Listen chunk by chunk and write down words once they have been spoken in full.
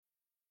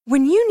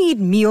When you need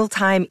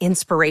mealtime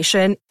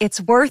inspiration,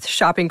 it's worth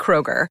shopping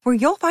Kroger, where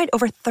you'll find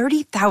over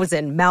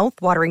 30,000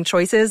 mouth-watering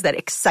choices that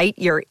excite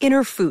your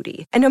inner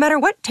foodie. And no matter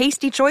what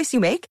tasty choice you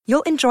make,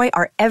 you'll enjoy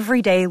our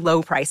everyday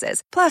low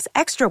prices, plus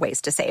extra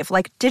ways to save,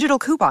 like digital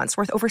coupons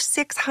worth over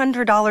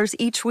 $600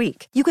 each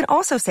week. You can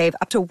also save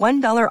up to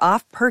 $1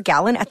 off per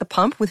gallon at the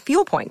pump with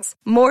fuel points.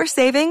 More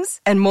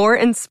savings and more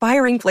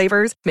inspiring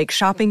flavors make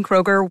shopping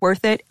Kroger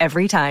worth it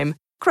every time.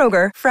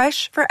 Kroger,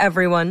 fresh for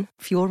everyone.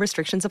 Fuel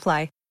restrictions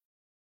apply.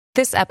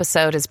 This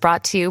episode is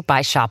brought to you by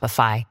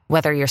Shopify.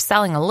 Whether you're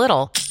selling a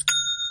little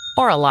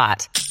or a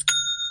lot,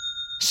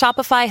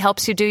 Shopify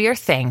helps you do your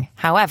thing,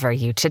 however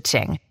you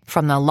cha-ching.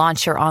 From the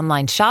launch your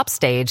online shop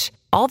stage,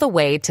 all the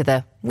way to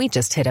the we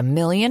just hit 1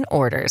 million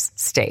orders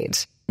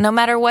stage. No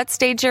matter what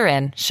stage you're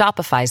in,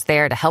 Shopify's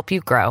there to help you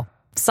grow.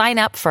 Sign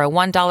up for a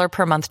 $1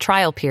 per month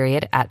trial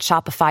period at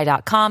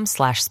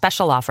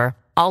shopify.com/special offer,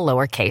 all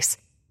lowercase.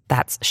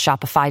 That's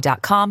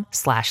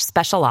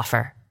shopify.com/special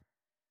offer.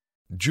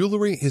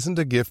 Jewelry isn't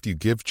a gift you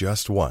give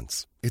just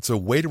once. It's a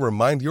way to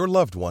remind your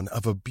loved one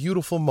of a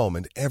beautiful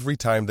moment every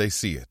time they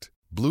see it.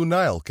 Blue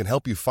Nile can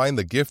help you find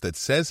the gift that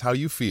says how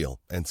you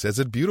feel and says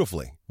it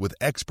beautifully, with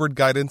expert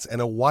guidance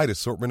and a wide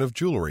assortment of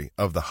jewelry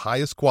of the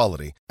highest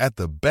quality at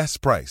the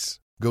best price.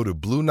 Go to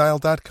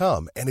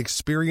BlueNile.com and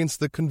experience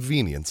the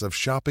convenience of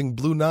shopping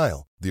Blue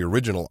Nile, the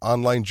original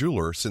online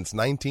jeweler since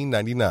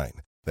 1999.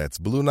 That's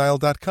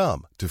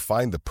BlueNile.com to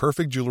find the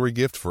perfect jewelry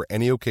gift for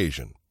any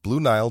occasion.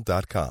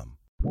 BlueNile.com.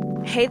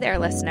 Hey there,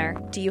 listener.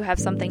 Do you have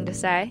something to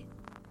say?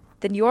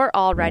 Then you're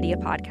already a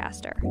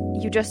podcaster.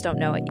 You just don't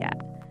know it yet.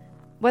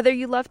 Whether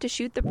you love to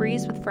shoot the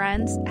breeze with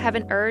friends, have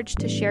an urge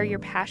to share your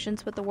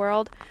passions with the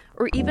world,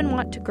 or even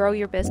want to grow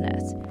your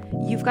business,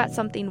 you've got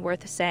something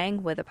worth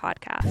saying with a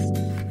podcast.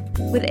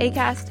 With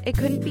Acast, it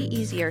couldn't be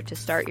easier to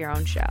start your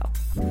own show.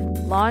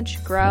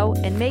 Launch, grow,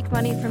 and make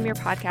money from your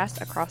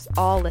podcast across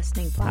all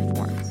listening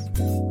platforms.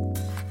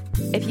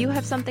 If you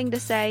have something to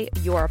say,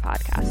 you're a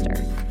podcaster.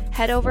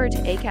 Head over to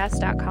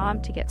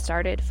acast.com to get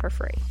started for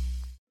free.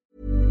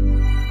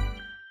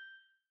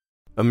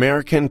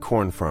 American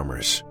corn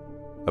farmers,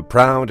 a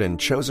proud and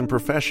chosen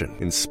profession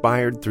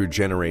inspired through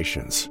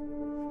generations.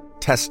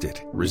 Tested,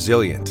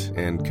 resilient,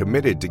 and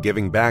committed to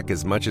giving back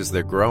as much as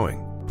they're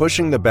growing,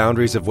 pushing the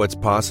boundaries of what's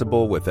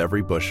possible with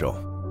every bushel,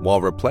 while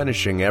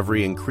replenishing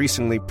every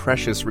increasingly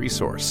precious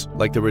resource,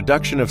 like the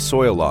reduction of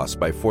soil loss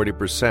by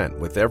 40%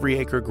 with every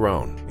acre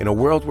grown. In a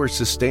world where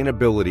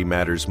sustainability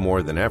matters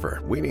more than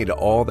ever, we need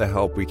all the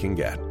help we can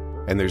get.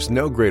 And there's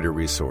no greater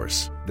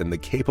resource than the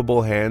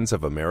capable hands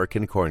of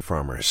American corn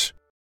farmers.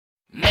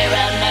 Mirror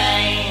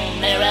man,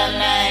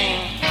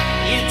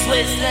 you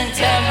twist and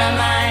turn my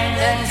mind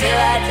until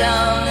I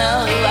don't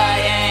know who I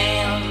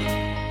am.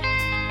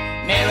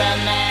 Mirror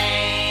man.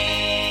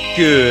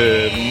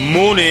 Good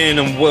morning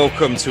and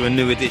welcome to a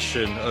new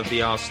edition of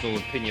the Arsenal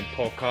Opinion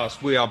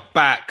Podcast. We are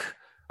back.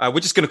 We're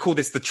just going to call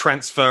this the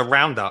transfer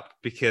roundup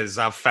because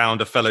I've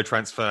found a fellow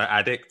transfer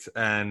addict,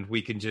 and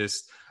we can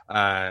just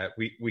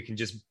we can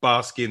just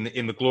bask in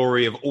the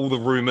glory of all the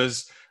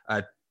rumours.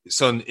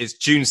 So it's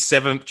June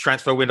 7th.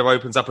 Transfer window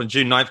opens up on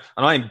June 9th,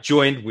 and I am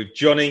joined with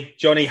Johnny.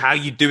 Johnny, how are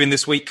you doing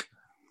this week?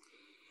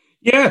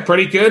 Yeah,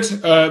 pretty good.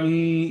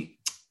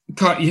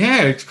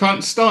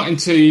 Starting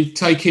to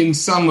take in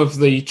some of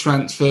the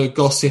transfer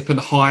gossip and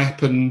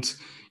hype and,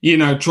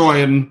 try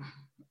and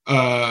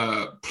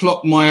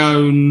plot my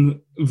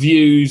own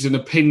views and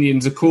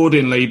opinions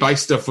accordingly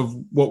based off of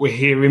what we're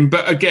hearing.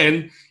 But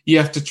again, you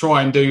have to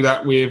try and do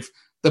that with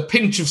the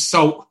pinch of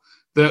salt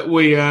that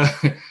we know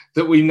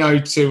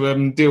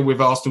to deal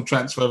with Arsenal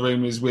transfer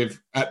rumours with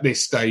at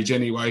this stage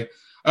anyway.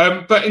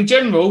 But in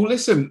general,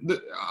 listen,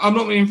 I'm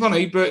not being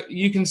funny, but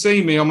you can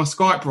see me on my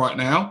Skype right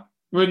now.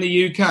 We're in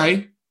the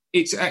UK.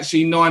 It's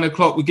actually 9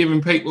 o'clock. We're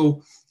giving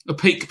people a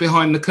peek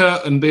behind the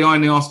curtain,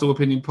 behind the Arsenal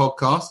Opinion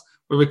Podcast.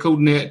 We're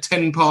recording it at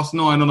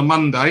 9:10 on a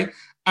Monday.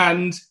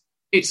 And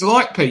it's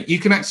like, Pete, you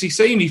can actually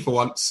see me for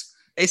once.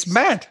 It's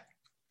mad.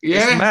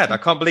 Yeah. It's mad. I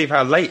can't believe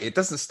how late. It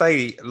doesn't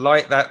stay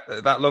like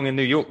that long in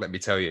New York, let me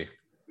tell you.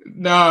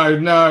 No.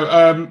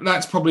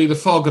 That's probably the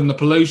fog and the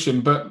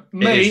pollution. But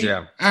me,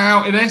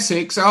 out in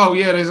Essex,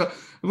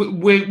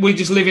 we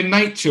just live in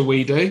nature,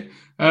 we do.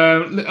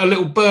 A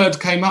little bird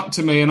came up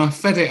to me and I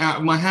fed it out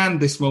of my hand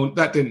this morning.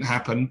 That didn't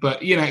happen,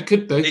 but it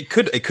could do. It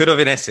could have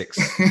in Essex.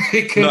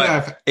 It could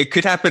have. It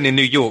could happen in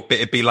New York, but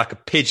it'd be like a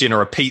pigeon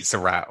or a pizza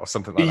rat or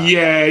something like that.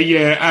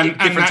 Yeah. And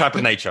different type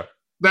of nature.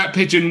 That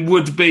pigeon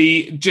would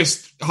be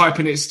just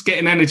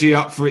getting energy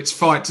up for its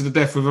fight to the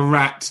death with a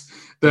rat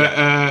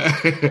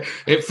that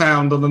it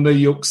found on the New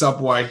York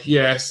subway.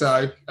 Yeah,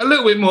 so a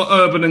little bit more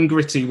urban and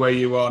gritty where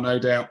you are, no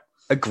doubt.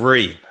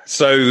 Agree.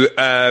 So,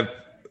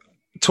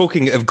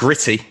 talking of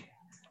gritty,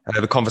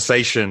 the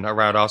conversation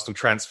around Arsenal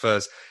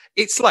transfers,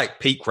 it's like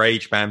peak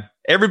rage, man.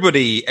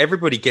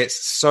 Everybody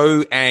gets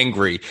so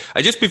angry.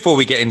 And just before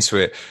we get into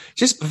it,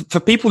 just for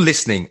people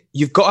listening,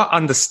 you've got to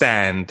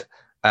understand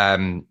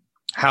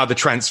how the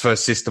transfer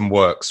system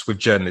works with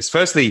journalists.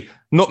 Firstly,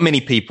 not many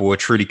people are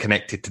truly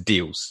connected to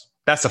deals.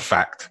 That's a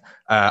fact.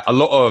 A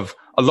lot of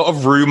a lot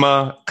of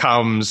rumor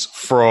comes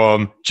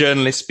from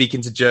journalists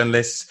speaking to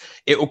journalists.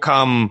 It will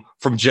come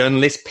from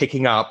journalists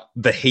picking up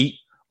the heat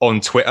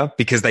on Twitter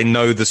because they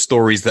know the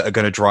stories that are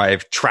going to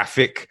drive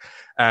traffic.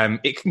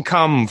 It can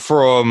come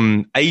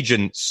from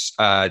agents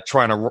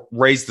trying to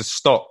raise the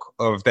stock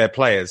of their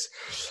players.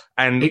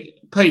 And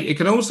Pete, it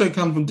can also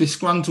come from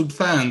disgruntled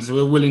fans who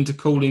are willing to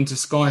call into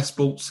Sky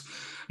Sports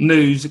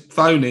News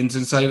phone-ins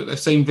and say that they've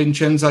seen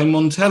Vincenzo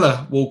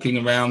Montella walking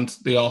around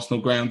the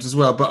Arsenal grounds as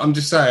well. But I'm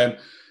just saying,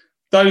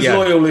 those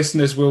loyal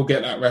listeners will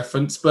get that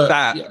reference. But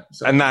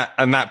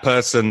that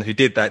person who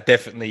did that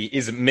definitely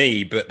isn't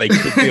me, but they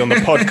could be on the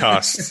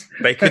podcast.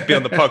 They could be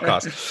on the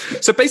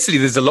podcast. So basically,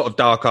 there's a lot of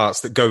dark arts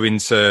that go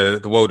into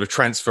the world of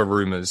transfer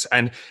rumors.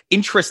 And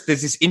there's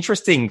this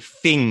interesting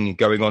thing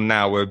going on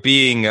now where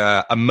being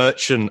a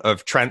merchant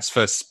of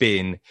transfer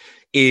spin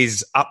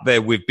is up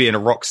there with being a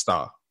rock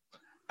star.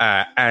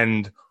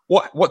 And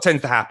what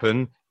tends to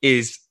happen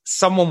is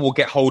someone will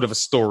get hold of a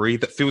story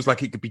that feels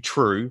like it could be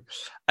true.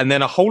 And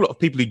then a whole lot of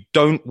people who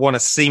don't want to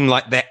seem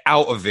like they're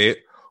out of it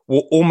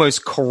will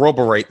almost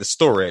corroborate the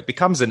story. It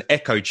becomes an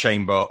echo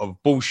chamber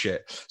of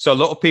bullshit. So a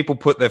lot of people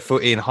put their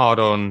foot in hard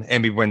on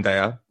Emi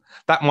Buendia.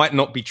 That might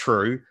not be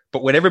true,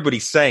 but when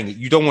everybody's saying it,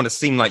 you don't want to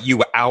seem like you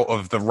were out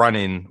of the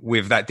running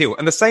with that deal.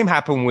 And the same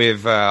happened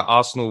with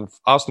Arsenal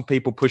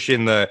people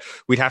pushing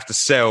we'd have to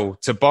sell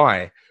to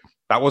buy.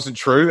 That wasn't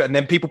true. And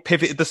then people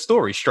pivoted the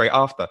story straight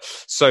after.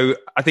 So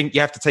I think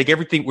you have to take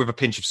everything with a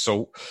pinch of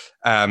salt.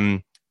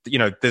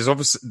 There's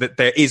obviously that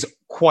there is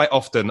quite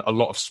often a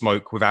lot of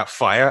smoke without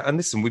fire. And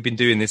listen, we've been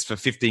doing this for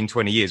 15,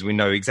 20 years. We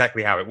know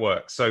exactly how it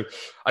works. So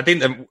I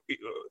think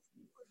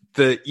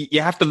that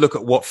you have to look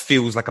at what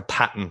feels like a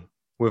pattern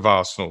with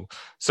Arsenal.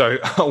 So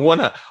I want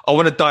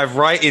to dive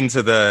right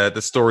into the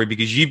story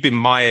because you've been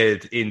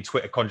mired in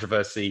Twitter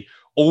controversy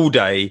all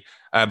day.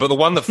 But the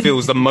one that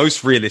feels the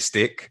most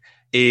realistic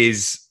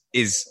is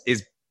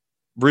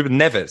Ruben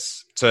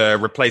Neves to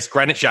replace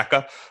Granit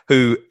Xhaka,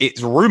 who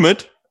it's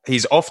rumoured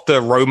he's off to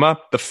Roma.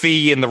 The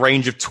fee in the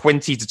range of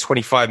 20 to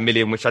 25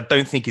 million, which I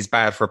don't think is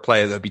bad for a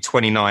player that would be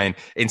 29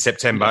 in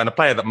September, and a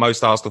player that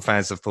most Arsenal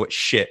fans have thought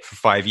shit for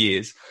 5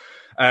 years.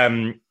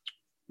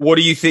 What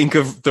do you think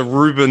of the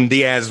Ruben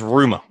Diaz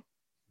rumour?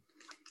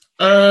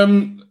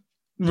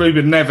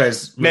 Ruben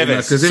Neves,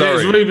 because if it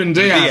was Ruben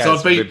Diaz,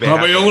 I'll be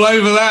all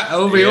over that.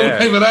 I'll be all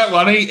over that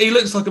one. He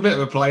looks like a bit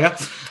of a player.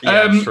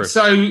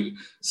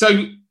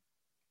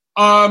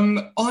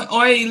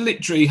 I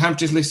literally have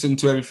just listened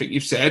to everything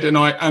you've said, and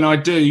I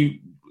do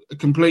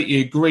completely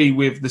agree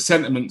with the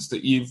sentiments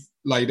that you've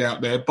laid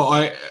out there.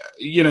 But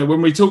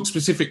when we talk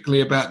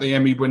specifically about the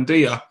Emi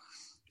Buendia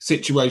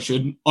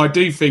situation, I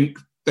do think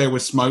there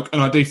was smoke,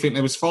 and I do think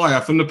there was fire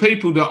from the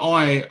people that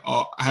I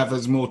have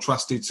as more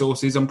trusted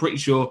sources. I'm pretty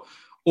sure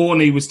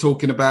Orny was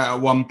talking about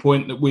at one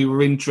point that we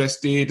were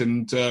interested,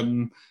 and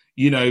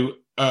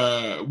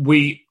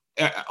we,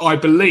 I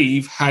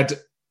believe, had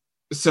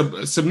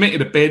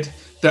submitted a bid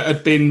that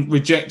had been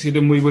rejected,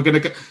 and we were going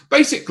to go.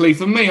 Basically,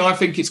 for me, I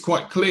think it's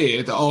quite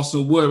clear that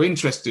Arsenal were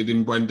interested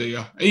in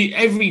Buendia.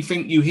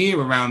 Everything you hear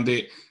around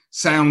it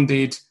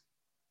sounded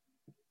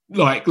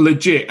like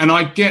legit, and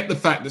I get the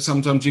fact that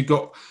sometimes you've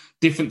got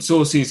different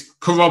sources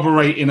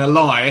corroborating a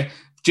lie.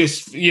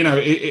 Just,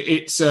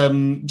 it's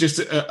just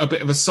a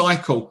bit of a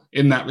cycle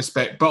in that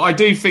respect. But I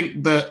do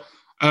think that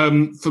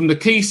from the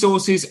key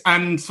sources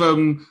and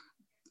from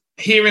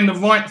hearing the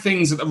right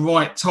things at the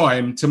right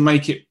time to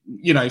make it,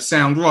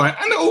 sound right.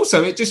 And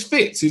also it just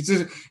fits.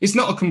 It's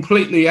not a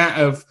completely out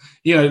of,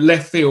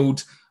 left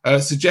field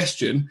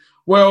suggestion.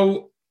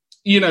 Well,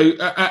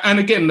 and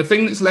again, the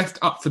thing that's left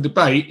up for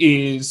debate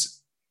is,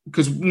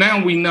 because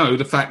now we know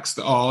the facts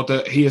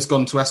that he has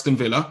gone to Aston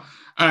Villa,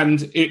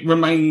 and it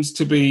remains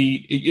to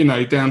be,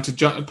 down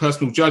to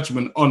personal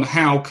judgment on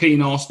how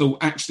keen Arsenal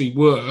actually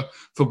were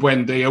for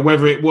Buendia,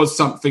 whether it was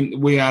something that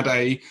we had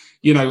a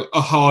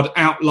hard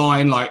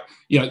outline, like,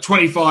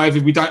 25,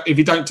 if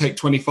you don't take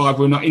 25,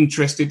 we're not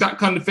interested, that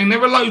kind of thing.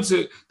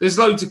 There's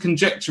loads of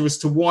conjecture as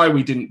to why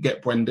we didn't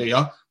get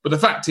Buendia, but the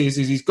fact is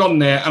he's gone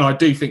there, and I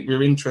do think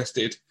we're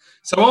interested.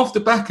 So off the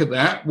back of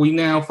that, we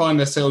now find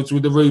ourselves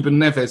with the Ruben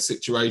Neves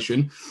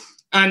situation.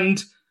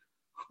 And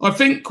I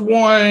think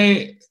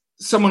why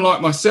someone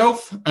like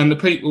myself and the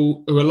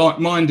people who are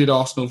like-minded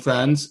Arsenal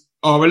fans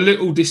are a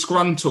little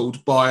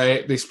disgruntled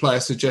by this player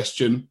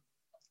suggestion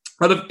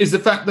is the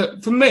fact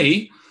that, for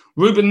me,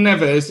 Ruben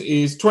Neves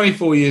is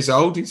 24 years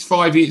old. He's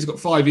got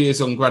 5 years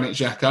on Granit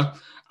Xhaka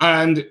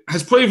and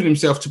has proven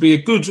himself to be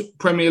a good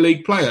Premier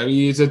League player.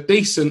 He is a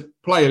decent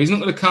player. He's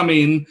not going to come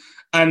in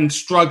and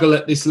struggle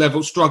at this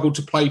level, struggle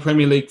to play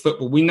Premier League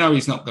football. We know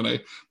he's not going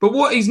to. But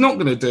what he's not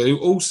going to do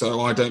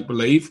also, I don't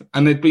believe,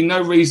 and there'd be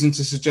no reason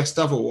to suggest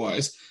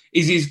otherwise,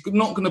 is he's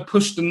not going to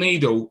push the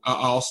needle at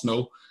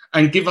Arsenal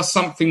and give us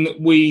something that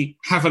we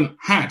haven't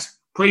had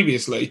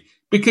previously.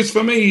 Because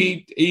for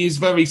me, he is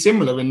very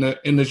similar in the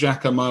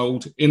Xhaka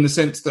mould, in the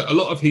sense that a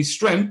lot of his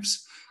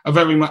strengths are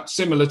very much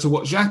similar to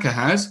what Xhaka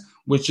has,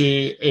 which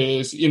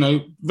is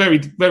very,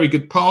 very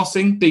good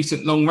passing,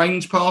 decent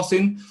long-range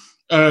passing,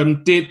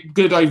 did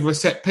good over a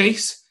set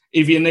piece,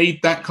 if you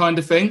need that kind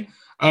of thing.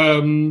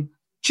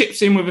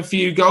 Chips in with a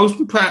few goals,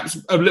 perhaps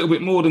a little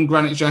bit more than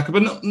Granit Xhaka,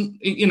 but not,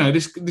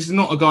 this is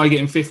not a guy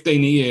getting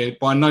 15 a year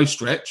by no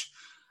stretch.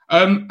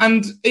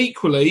 And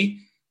equally,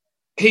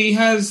 he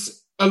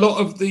has a lot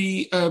of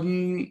the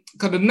kind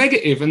of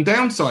negative and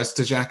downsides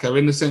to Xhaka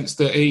in the sense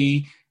that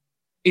he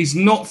is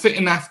not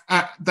fitting at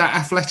that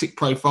athletic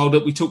profile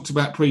that we talked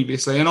about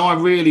previously. And I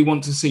really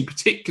want to see,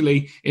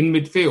 particularly in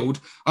midfield,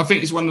 I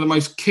think it's one of the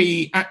most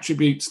key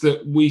attributes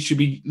that we should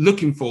be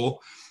looking for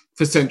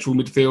central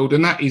midfield,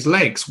 and that is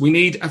legs. We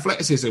need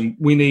athleticism.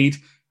 We need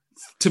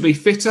to be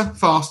fitter,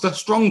 faster,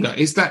 stronger.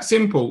 It's that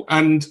simple.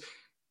 And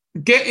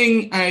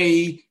getting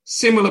a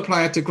similar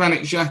player to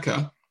Granit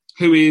Xhaka,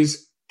 who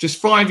is just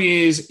 5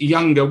 years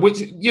younger, which,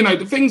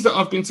 the things that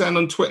I've been saying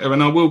on Twitter,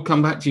 and I will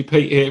come back to you,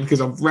 Pete, here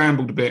because I've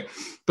rambled a bit,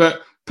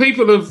 but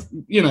people have,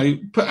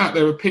 put out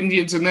their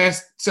opinions and they're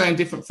saying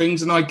different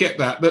things, and I get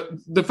that. But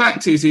the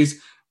fact is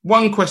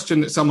one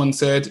question that someone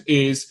said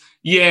is,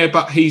 yeah,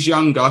 but he's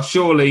younger.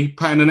 Surely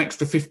paying an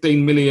extra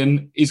 15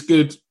 million is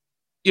good,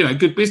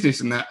 good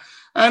business in that.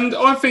 And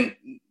I think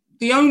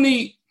the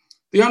only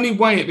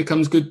way it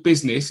becomes good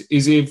business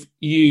is if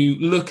you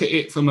look at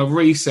it from a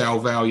resale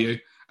value.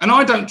 And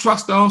I don't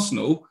trust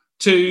Arsenal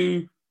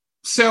to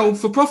sell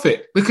for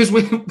profit because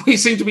we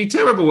seem to be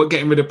terrible at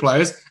getting rid of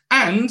players.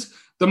 And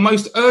the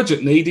most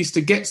urgent need is to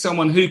get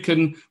someone who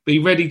can be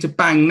ready to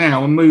bang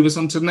now and move us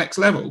on to the next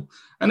level.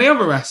 And the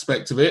other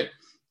aspect of it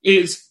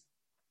is,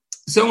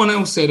 someone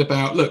else said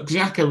about, look,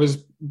 Xhaka has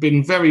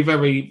been very,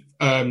 very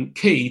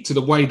key to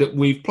the way that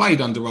we've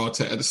played under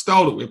Arteta, the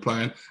style that we're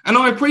playing. And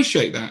I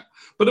appreciate that.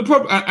 But the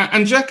problem,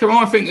 and Xhaka,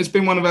 I think, has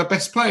been one of our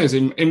best players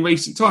in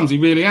recent times. He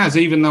really has,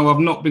 even though I've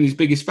not been his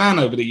biggest fan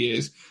over the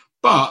years.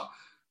 But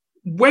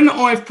when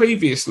I've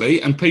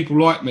previously, and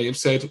people like me have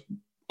said,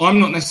 I'm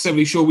not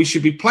necessarily sure we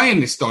should be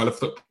playing this style of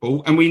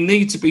football, and we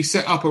need to be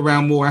set up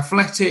around more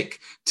athletic,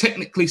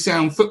 technically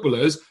sound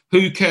footballers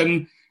who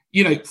can,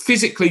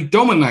 physically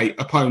dominate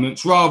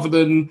opponents rather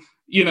than,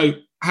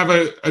 have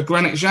a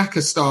Granit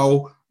Xhaka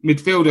style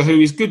midfielder who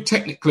is good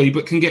technically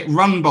but can get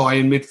run by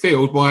in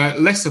midfield by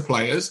lesser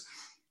players.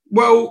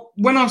 Well,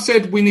 when I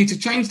said we need to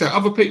change that,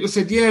 other people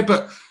said, yeah,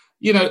 but,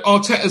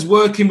 Arteta's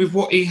working with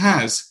what he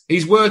has.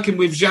 He's working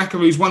with Xhaka,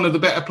 who's one of the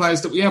better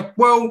players that we have.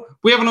 Well,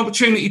 we have an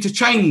opportunity to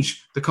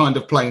change the kind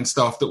of playing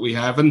staff that we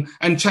have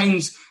and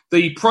change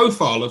the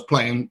profile of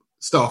playing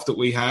staff that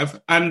we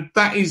have. And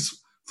that is,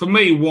 for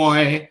me,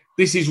 why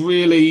this is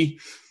really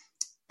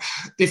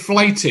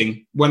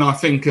deflating when I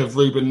think of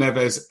Ruben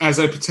Neves as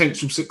a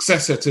potential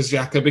successor to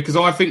Xhaka, because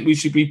I think we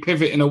should be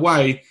pivoting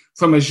away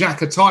from a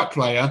Xhaka-type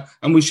player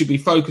and we should be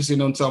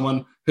focusing on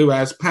someone who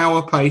has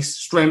power, pace,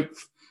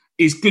 strength,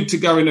 is good to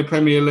go in the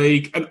Premier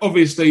League. And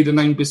obviously the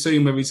name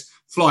Bissouma is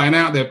flying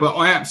out there, but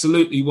I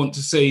absolutely want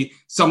to see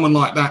someone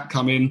like that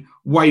come in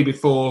way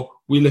before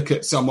we look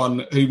at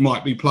someone who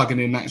might be plugging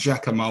in that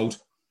Xhaka mould.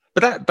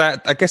 But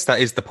that I guess that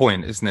is the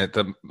point, isn't it?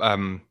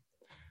 That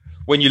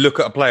when you look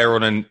at a player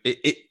when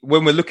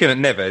we're looking at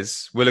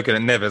Neves, we're looking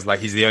at Neves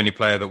like he's the only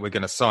player that we're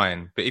going to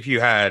sign. But if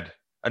you had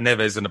a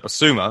Neves and a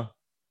Bissouma,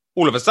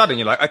 all of a sudden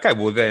you're like, okay,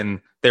 well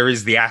then there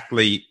is the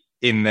athlete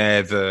in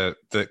there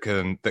that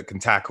can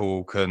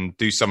tackle, can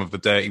do some of the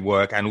dirty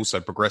work, and also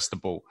progress the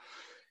ball.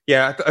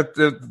 Yeah,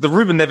 the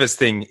Ruben Neves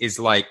thing is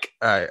like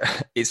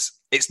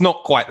it's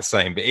not quite the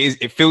same, but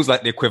it feels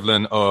like the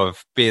equivalent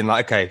of being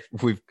like, okay,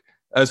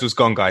 Ozil's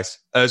gone, guys.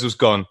 Ozil's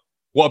gone.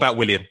 What about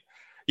Willian?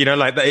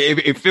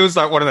 It feels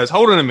like one of those.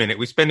 Hold on a minute.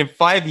 We're spending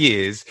 5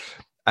 years.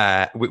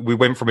 We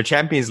went from a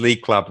Champions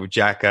League club with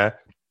Xhaka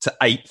to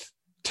 8th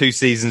 2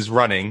 seasons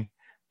running,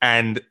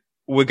 and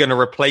we're going to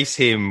replace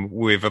him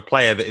with a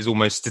player that is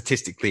almost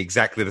statistically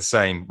exactly the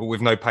same, but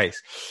with no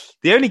pace.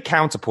 The only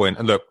counterpoint,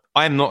 and look,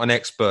 I am not an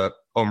expert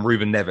on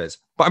Ruben Neves,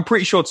 but I'm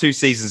pretty sure 2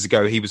 seasons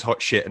ago he was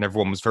hot shit and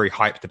everyone was very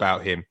hyped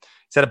about him.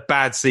 He's had a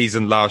bad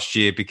season last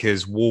year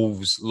because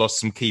Wolves lost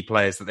some key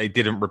players that they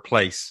didn't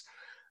replace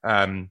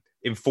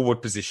in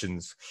forward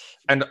positions.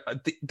 And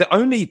the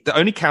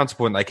only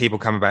counterpoint that I keep on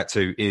coming back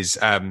to is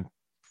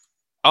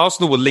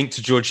Arsenal were linked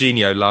to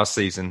Jorginho last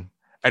season,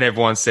 and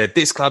everyone said,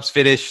 this club's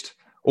finished,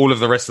 all of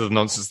the rest of the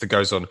nonsense that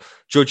goes on.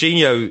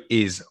 Jorginho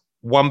is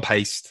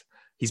one-paced.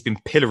 He's been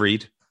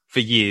pilloried for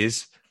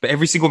years, but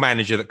every single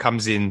manager that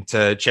comes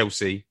into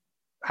Chelsea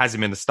has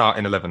him in the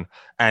starting 11.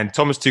 And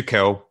Thomas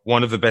Tuchel,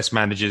 one of the best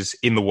managers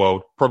in the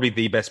world, probably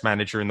the best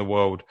manager in the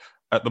world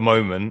at the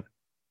moment,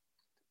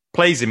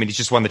 plays him and he's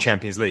just won the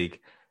Champions League.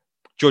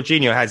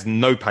 Jorginho has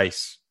no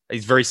pace.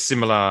 He's very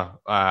similar,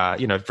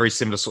 very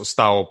similar sort of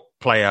style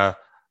player,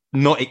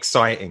 not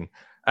exciting.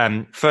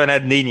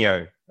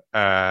 Fernandinho,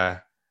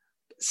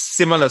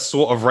 similar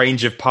sort of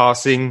range of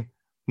passing,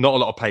 not a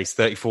lot of pace,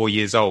 34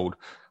 years old.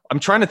 I'm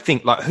trying to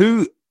think, like,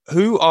 who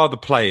are the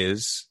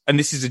players, and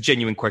this is a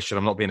genuine question,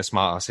 I'm not being a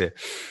smart ass here,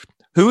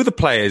 who are the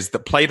players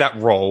that play that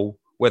role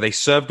where they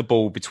serve the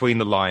ball between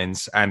the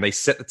lines and they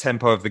set the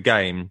tempo of the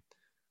game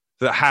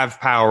that have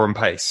power and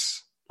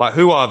pace? Like,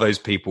 who are those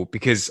people?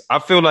 Because I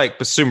feel like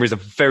Bissouma is a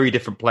very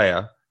different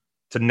player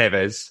to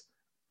Neves,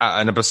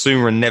 and a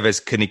Bissouma and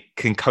Neves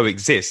can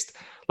coexist.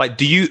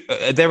 Like,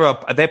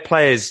 are there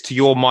players to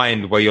your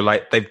mind where you're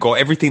like, they've got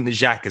everything that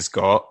Xhaka has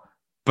got,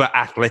 but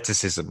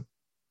athleticism?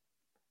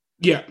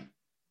 Yeah,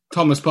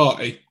 Thomas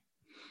Partey.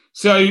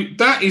 So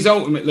that is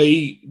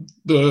ultimately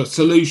the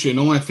solution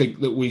I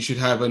think that we should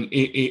have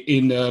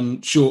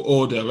in short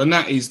order. And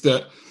that is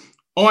that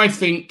I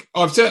think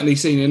I've certainly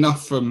seen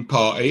enough from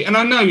Partey. And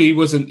I know he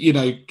wasn't,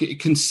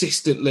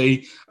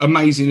 consistently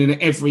amazing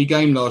in every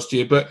game last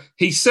year, but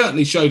he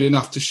certainly showed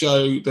enough to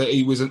show that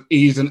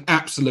he's an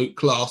absolute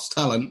class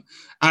talent.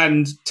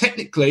 And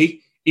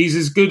technically, he's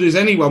as good as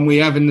anyone we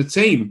have in the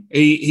team.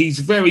 He's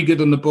very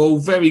good on the ball,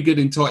 very good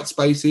in tight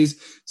spaces,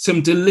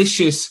 some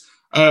delicious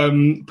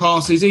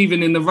passes,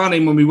 even in the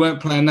running when we weren't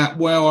playing that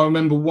well. I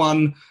remember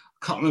one,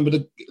 I can't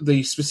remember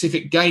the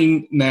specific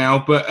game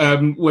now, but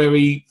where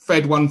he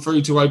fed one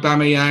through to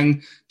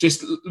Aubameyang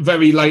just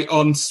very late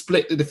on,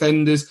 split the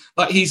defenders.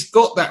 Like, he's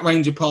got that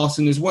range of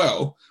passing as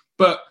well.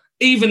 But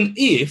even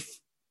if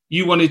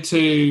you wanted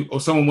to,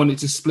 or someone wanted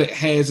to split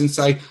hairs and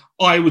say,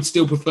 I would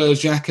still prefer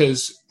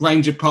Xhaka's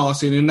range of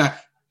passing, and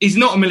that he's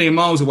not a million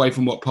miles away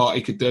from what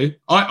Partey could do.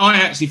 I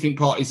actually think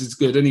Partey's as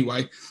good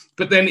anyway.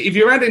 But then if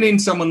you're adding in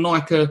someone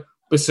like a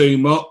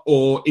Bissouma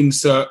or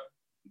insert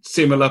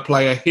similar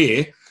player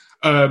here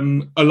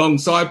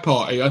alongside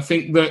Partey, I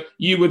think that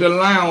you would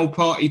allow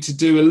Partey to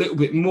do a little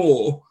bit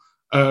more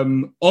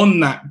on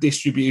that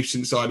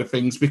distribution side of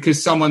things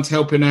because someone's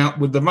helping out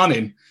with the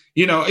running.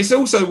 It's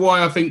also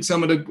why I think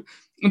some of the...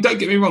 Don't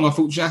get me wrong, I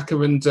thought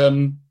Xhaka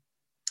and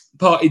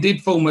Partey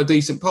did form a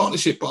decent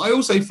partnership, but I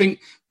also think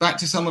back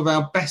to some of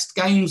our best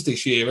games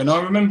this year. And I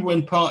remember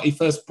when Partey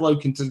first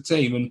broke into the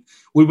team and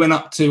we went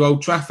up to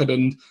Old Trafford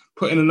and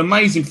put in an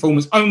amazing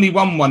performance, only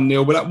won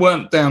 1-0, but that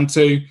weren't down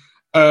to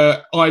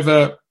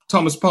either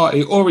Thomas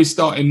Partey or his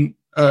starting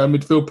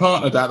midfield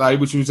partner that day,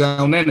 which was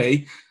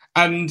Elneny.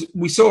 And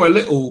we saw a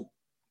little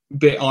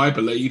bit, I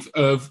believe,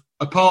 of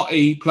a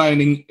Partey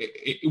playing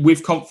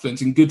with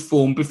confidence, in good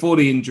form before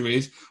the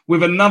injuries,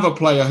 with another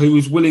player who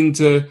was willing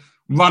to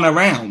run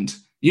around,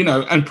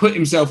 and put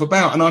himself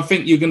about. And I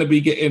think you're going to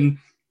be getting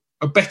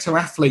a better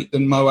athlete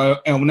than Mo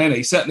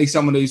Elneny, certainly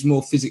someone who's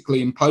more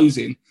physically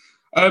imposing.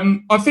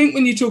 I think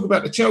when you talk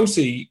about the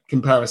Chelsea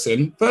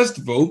comparison, first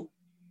of all,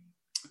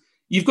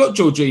 you've got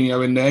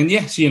Jorginho in there, and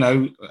yes,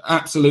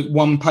 absolute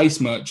one pace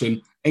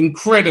merchant,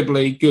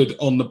 incredibly good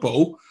on the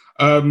ball.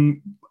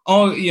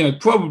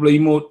 Probably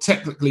more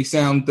technically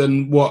sound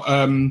than what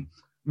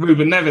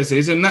Ruben Neves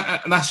is, and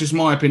that's just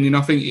my opinion.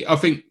 I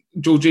think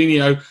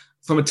Jorginho,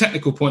 from a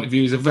technical point of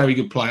view, is a very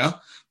good player.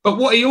 But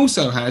what he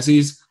also has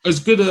is as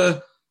good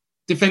a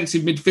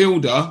defensive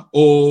midfielder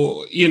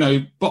or,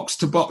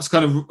 box-to-box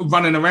kind of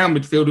running around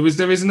midfielder as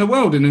there is in the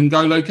world in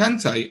N'Golo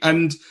Kante.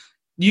 And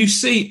you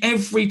see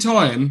every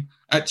time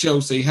at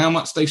Chelsea how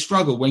much they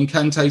struggle when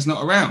Kante's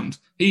not around.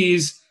 He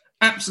is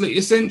absolutely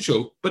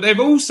essential. But they've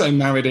also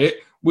married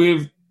it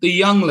with the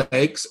young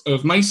legs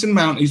of Mason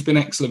Mount, who's been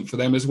excellent for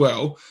them as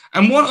well.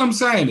 And what I'm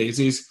saying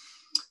is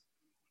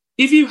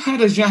if you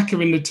had a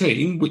Xhaka in the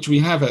team, which we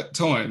have at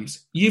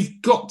times,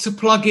 you've got to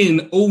plug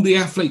in all the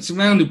athletes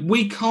around it.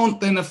 We can't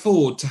then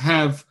afford to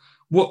have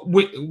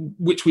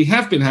which we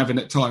have been having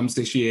at times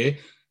this year,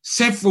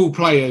 several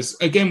players.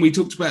 Again, we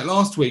talked about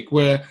last week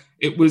where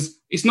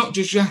it's not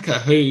just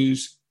Xhaka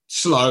who's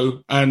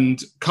slow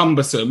and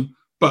cumbersome,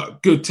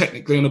 but good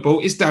technically on the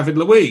ball. It's David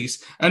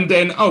Luiz. And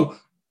then,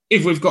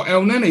 if we've got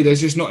Elneny,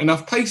 there's just not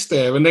enough pace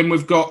there. And then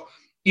we've got,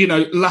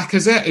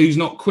 Lacazette, who's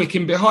not quick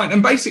in behind.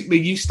 And basically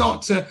you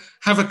start to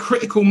have a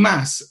critical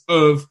mass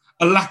of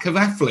a lack of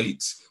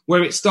athletes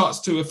where it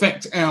starts to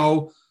affect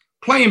our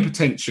playing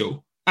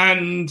potential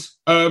and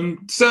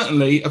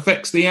certainly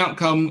affects the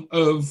outcome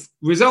of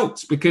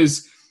results,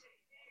 because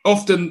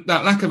often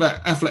that lack of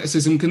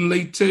athleticism can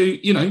lead to,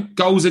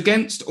 goals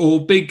against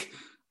or big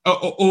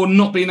or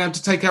not being able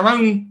to take our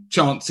own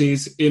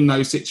chances in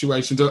those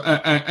situations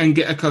and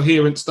get a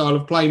coherent style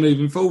of play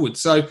moving forward.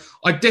 So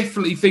I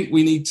definitely think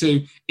we need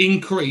to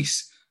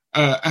increase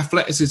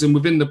athleticism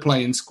within the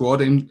playing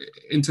squad in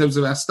terms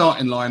of our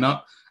starting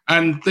lineup.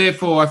 And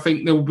therefore, I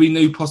think there will be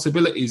new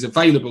possibilities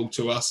available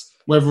to us,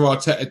 whether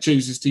Arteta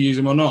chooses to use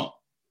them or not.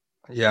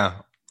 Yeah.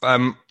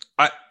 I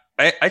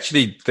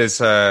actually, there's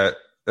a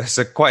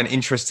quite an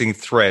interesting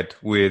thread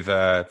with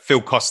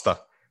Phil Costa.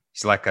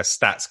 He's like a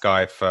stats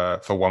guy for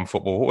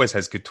OneFootball, always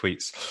has good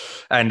tweets.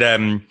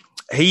 And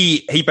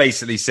he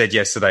basically said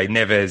yesterday,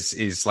 Neves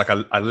is like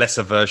a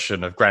lesser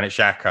version of Granit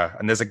Xhaka.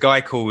 And there's a guy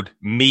called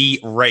Me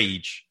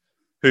Rage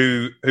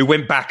who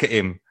went back at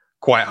him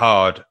quite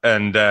hard.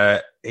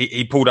 And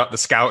he pulled up the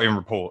scouting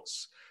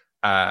reports.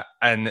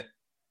 And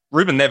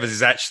Ruben Neves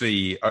is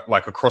actually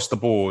like across the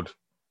board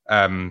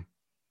a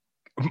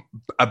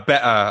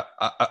better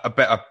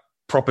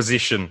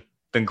proposition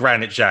than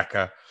Granit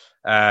Xhaka.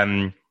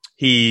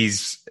 He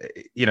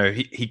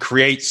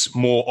creates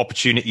more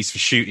opportunities for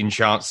shooting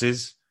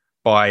chances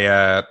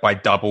by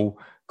double,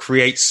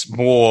 creates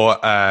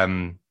more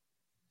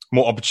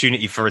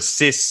opportunity for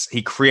assists.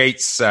 He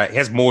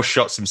has more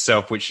shots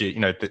himself, which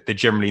they're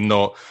generally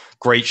not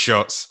great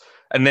shots.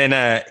 And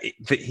then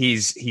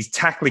he's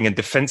tackling and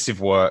defensive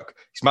work.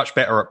 He's much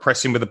better at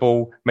pressing with the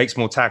ball, makes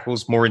more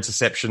tackles, more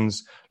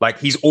interceptions. Like,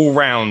 he's all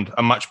round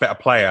a much better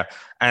player.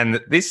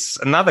 And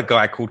another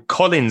guy called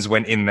Collins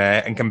went in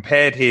there and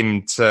compared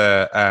him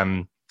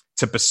to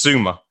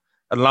Bissouma.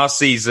 And last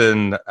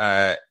season,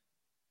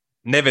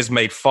 Neves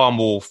made far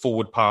more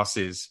forward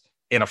passes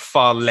in a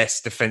far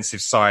less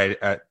defensive side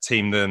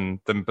team than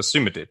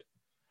Bissouma did.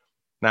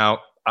 Now,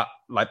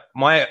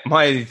 my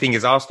thing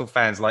is, Arsenal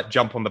fans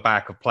jump on the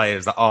back of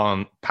players that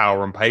aren't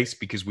power and pace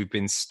because we've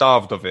been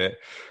starved of it.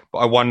 But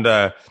I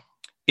wonder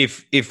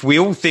if we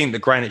all think that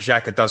Granit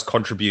Xhaka does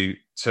contribute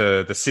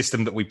to the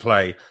system that we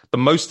play, the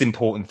most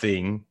important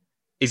thing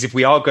is, if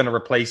we are going to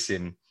replace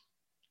him,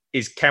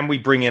 is can we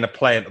bring in a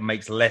player that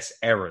makes less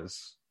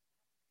errors?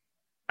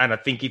 And I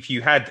think if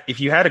you had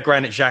a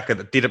Granit Xhaka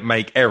that didn't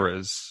make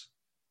errors,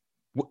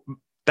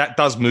 that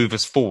does move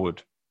us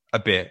forward a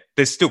bit.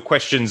 There's still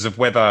questions of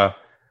whether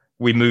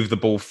we move the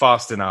ball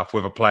fast enough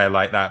with a player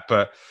like that,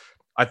 but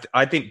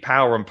I think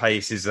power and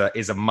pace is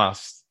a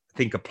must. I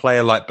think a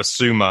player like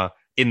Bissouma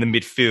in the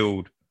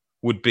midfield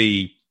would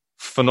be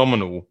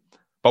phenomenal,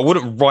 but I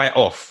wouldn't write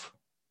off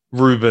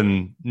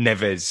Ruben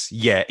Neves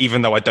yet,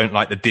 even though I don't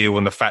like the deal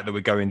and the fact that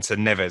we're going to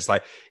Neves.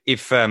 Like,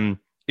 if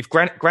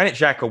Granit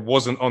Xhaka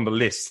wasn't on the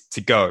list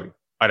to go,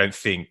 I don't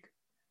think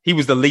he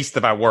was the least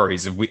of our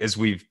worries, as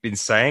we've been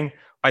saying.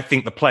 I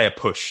think the player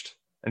pushed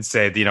and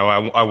said,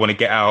 I want to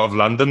get out of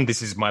London.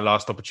 This is my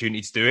last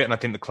opportunity to do it. And I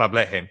think the club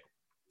let him.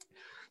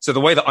 So the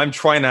way that I'm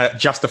trying to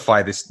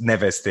justify this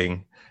Neves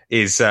thing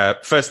is,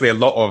 firstly, a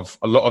lot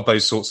of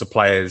those sorts of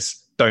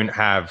players don't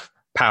have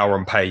power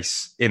and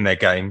pace in their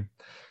game.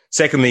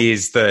 Secondly,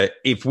 is that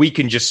if we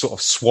can just sort of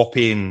swap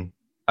in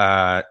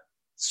a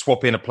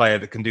player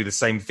that can do the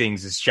same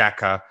things as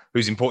Xhaka,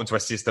 who's important to our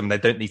system, they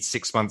don't need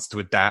 6 months to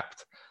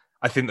adapt.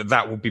 I think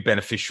that will be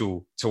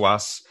beneficial to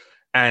us.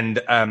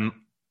 And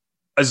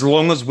as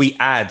long as we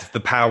add the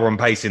power and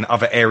pace in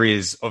other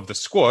areas of the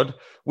squad,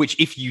 which,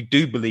 if you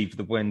do believe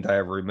the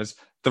Buendia rumours,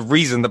 the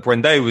reason that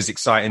Buendia was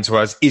exciting to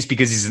us is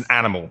because he's an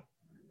animal,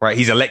 right?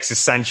 He's Alexis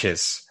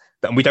Sanchez,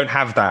 and we don't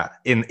have that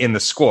in the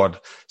squad.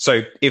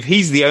 So if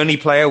he's the only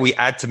player we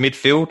add to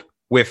midfield,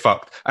 we're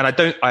fucked. And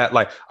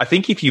I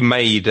think if you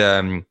made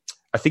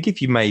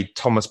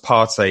Thomas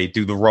Partey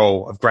do the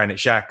role of Granit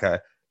Xhaka,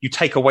 you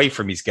take away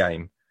from his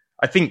game.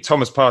 I think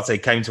Thomas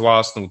Partey came to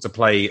Arsenal to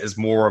play as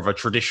more of a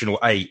traditional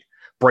 8,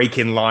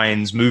 breaking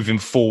lines, moving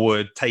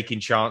forward, taking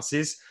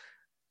chances.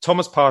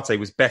 Thomas Partey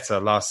was better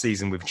last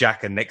season with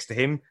Xhaka next to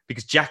him,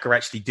 because Xhaka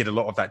actually did a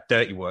lot of that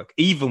dirty work,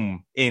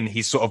 even in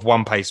his sort of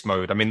one-pace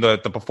mode. I mean, the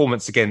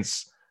performance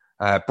against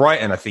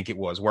Brighton, I think it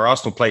was, where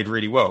Arsenal played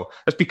really well.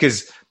 That's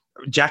because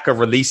Xhaka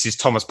releases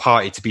Thomas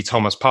Partey to be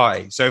Thomas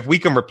Partey. So if we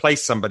can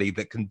replace somebody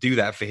that can do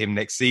that for him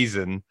next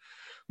season,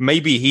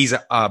 maybe he's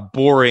a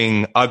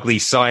boring, ugly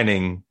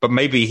signing, but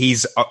maybe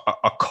he's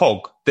a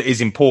cog that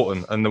is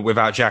important and that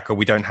without Xhaka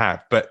we don't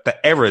have. But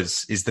the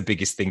errors is the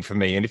biggest thing for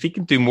me. And if he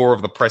can do more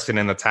of the pressing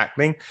and the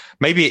tackling,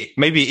 maybe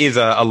it is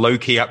a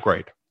low-key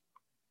upgrade.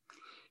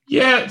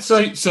 Yeah,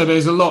 so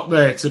there's a lot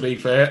there, to be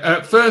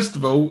fair. First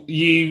of all,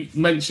 you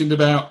mentioned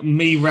about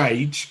me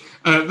rage.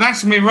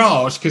 That's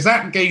Mirage, because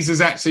that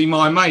geezer's actually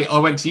my mate. I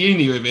went to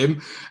uni with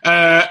him.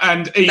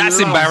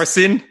 That's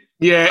embarrassing.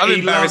 Yeah, I've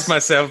embarrassed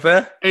myself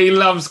there. He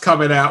loves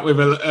coming out with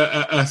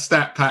a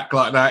stat pack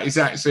like that. He's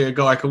actually a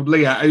guy called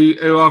Liat,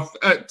 who I've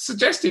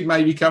suggested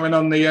maybe coming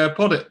on the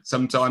pod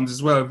sometimes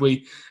as well if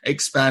we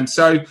expand.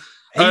 So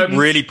he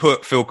really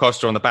put Phil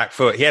Costa on the back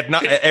foot. He had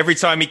every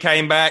time he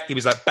came back, he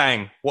was like,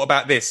 "Bang! What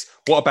about this?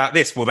 What about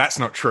this? Well, that's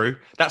not true.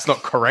 That's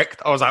not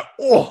correct." I was like,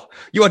 "Oh,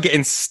 you are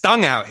getting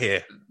stung out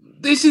here."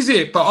 This is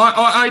it, but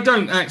I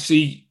don't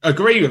actually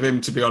agree with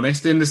him, to be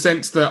honest, in the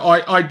sense that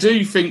I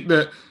do think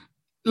that.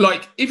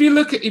 Like, if you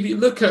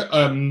look at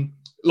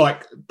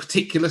like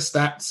particular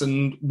stats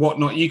and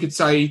whatnot, you could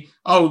say,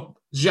 oh,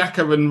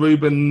 Xhaka and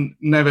Ruben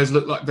Neves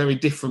look like very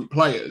different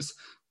players.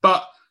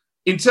 But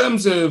in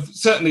terms of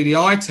certainly the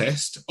eye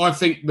test, I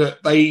think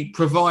that they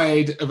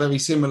provide a very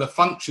similar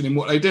function in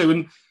what they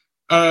do.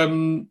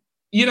 And,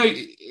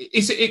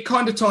 it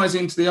kind of ties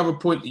into the other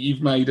point that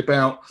you've made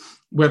about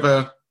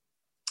whether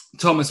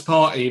Thomas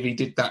Partey, if he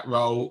did that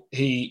role,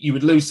 you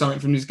would lose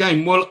something from his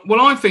game. Well,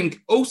 I think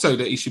also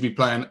that he should be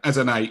playing as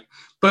an 8.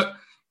 But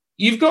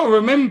you've got to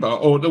remember,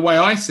 or the way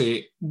I see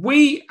it,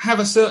 we have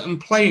a certain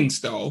playing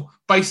style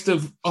based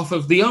off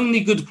of the only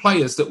good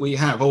players that we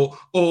have,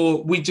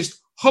 or we just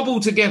hobble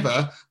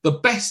together the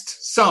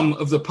best sum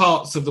of the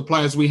parts of the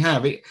players we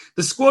have.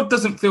 The squad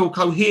doesn't feel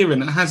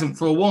coherent. It hasn't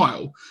for a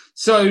while.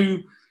 So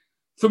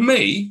for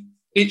me,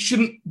 it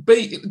shouldn't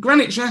be.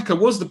 Granit Xhaka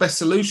was the best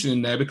solution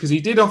in there because he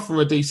did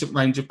offer a decent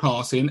range of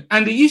passing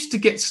and he used to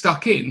get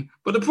stuck in.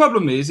 But the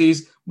problem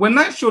is when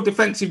that's your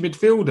defensive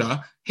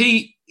midfielder,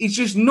 he's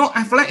just not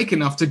athletic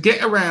enough to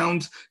get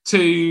around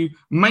to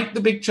make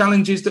the big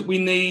challenges that we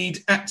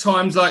need at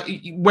times. Like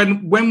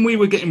when we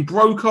were getting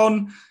broke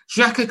on,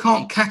 Xhaka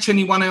can't catch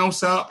anyone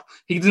else up.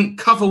 He didn't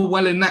cover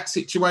well in that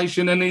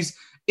situation and is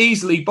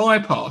easily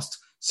bypassed.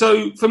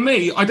 So for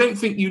me, I don't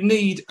think you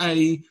need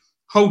a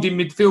holding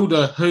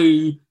midfielder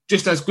who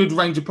just has good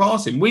range of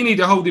passing. We need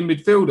a holding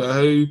midfielder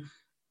who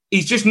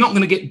is just not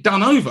going to get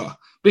done over.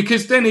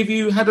 Because then if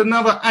you had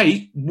another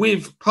 8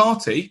 with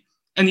Partey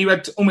and you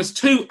had almost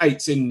 2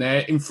 8s in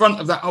there in front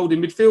of that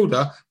holding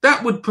midfielder,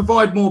 that would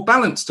provide more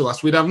balance to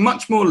us. We'd have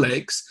much more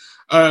legs.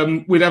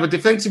 We'd have a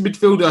defensive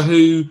midfielder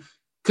who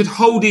could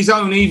hold his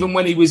own even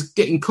when he was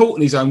getting caught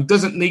in his own,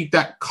 doesn't need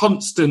that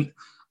constant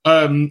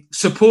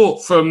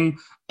support from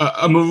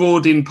a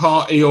marauding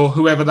Partey or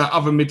whoever that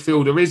other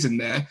midfielder is in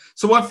there.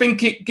 So I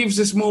think it gives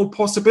us more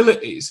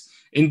possibilities.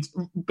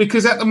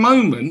 Because at the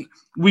moment,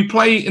 we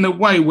play in a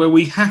way where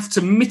we have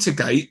to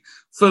mitigate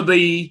for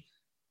the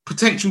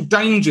potential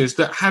dangers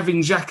that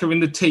having Xhaka in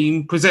the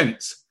team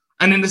presents.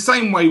 And in the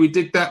same way we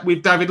did that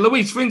with David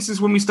Luiz. For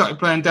instance, when we started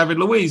playing David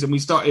Luiz and we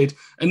started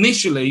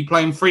initially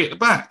playing 3 at the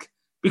back,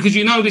 because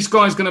you know this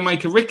guy's going to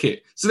make a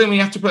ricket. So then we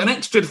have to put an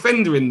extra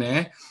defender in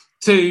there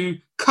to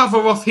cover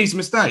off his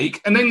mistake.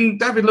 And then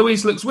David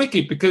Luiz looks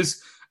wicked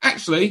because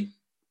actually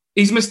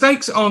his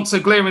mistakes aren't so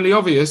glaringly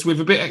obvious with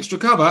a bit extra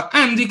cover,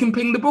 and he can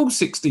ping the ball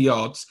 60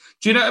 yards.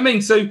 Do you know what I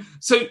mean? So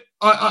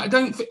I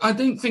don't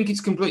think it's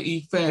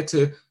completely fair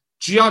to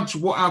judge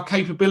what our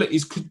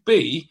capabilities could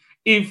be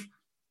if,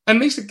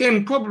 and this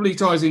again probably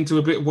ties into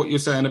a bit of what you're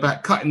saying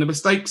about cutting the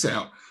mistakes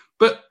out.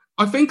 But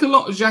I think a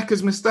lot of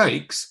Xhaka's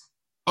mistakes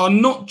are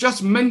not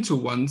just mental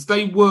ones;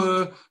 they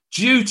were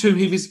due to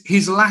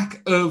his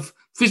lack of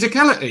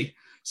physicality.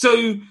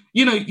 So,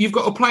 you know, you've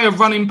got a player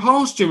running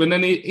past you and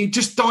then he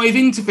just dive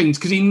into things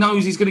because he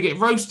knows he's going to get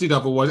roasted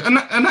otherwise. And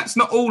that's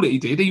not all that he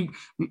did. He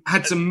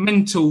had some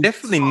mental...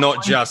 Definitely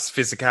not just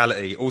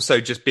physicality, also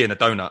just being a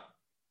donut.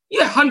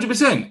 Yeah,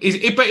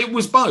 100%. But it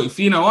was both.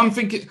 You know, I'm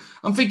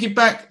thinking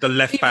back... The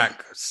left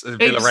back,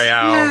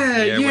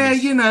 Villarreal. Yeah,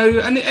 you know,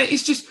 and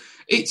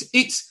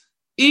it's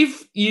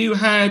if you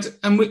had...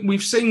 And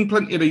we've seen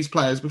plenty of these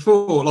players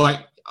before,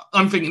 like...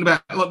 I'm thinking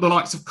about the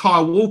likes of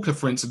Kyle Walker,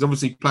 for instance,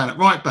 obviously playing at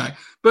right back.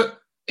 But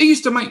he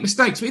used to make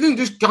mistakes, but he didn't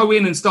just go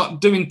in and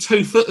start doing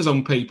 2-footers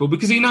on people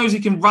because he knows he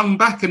can run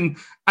back and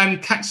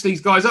catch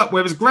these guys up.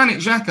 Whereas Granit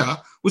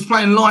Xhaka was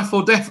playing life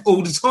or death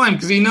all the time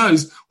because he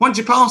knows once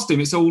you passed him,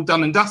 it's all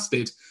done and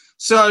dusted.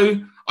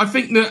 So I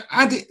think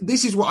that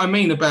this is what I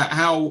mean about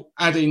how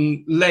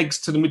adding legs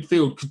to the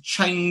midfield could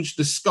change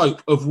the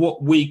scope of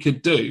what we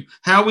could do,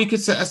 how we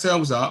could set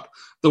ourselves up,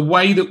 the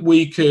way that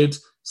we could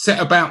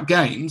set about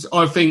games,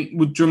 I think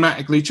would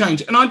dramatically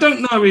change. And I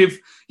don't know if,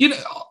 you know,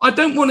 I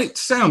don't want it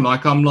to sound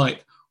like I'm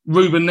like,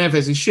 Ruben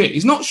Neves is shit.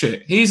 He's not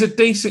shit. He's a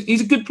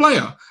good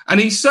player.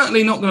 And he's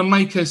certainly not going to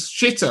make us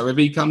shitter if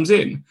he comes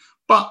in.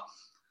 But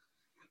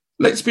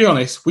let's be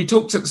honest, we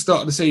talked at the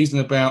start of the season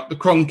about the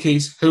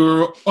Cronkies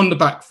who are on the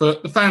back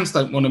foot. The fans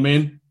don't want them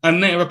in.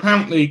 And they're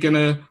apparently going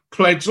to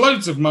pledge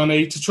loads of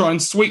money to try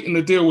and sweeten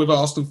the deal with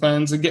Arsenal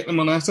fans and get them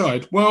on our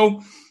side.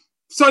 Well,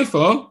 so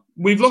far,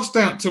 we've lost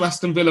out to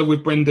Aston Villa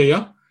with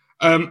Buendia,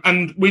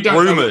 and we don't...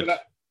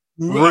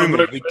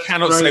 Rumoured. We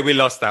cannot say we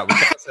lost out. We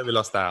cannot say we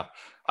lost out.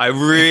 I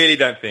really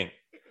don't think.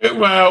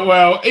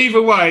 Well,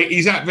 either way,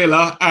 he's at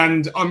Villa,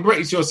 and I'm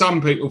pretty sure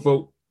some people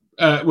thought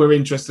we're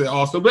interested at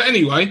Arsenal. But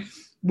anyway,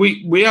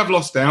 we have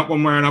lost out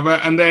one way or another,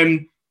 and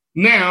then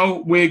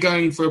now we're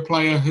going for a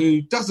player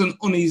who doesn't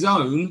on his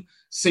own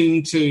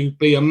seem to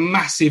be a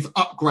massive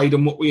upgrade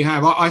on what we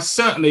have. I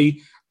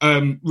certainly...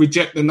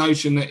 reject the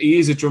notion that he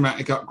is a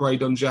dramatic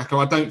upgrade on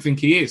Xhaka. I don't think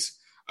he is.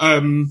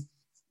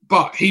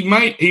 But he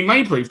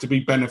may prove to be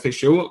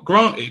beneficial,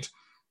 granted.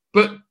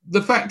 But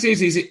the fact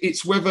is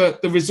it's whether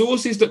the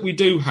resources that we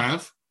do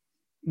have,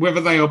 whether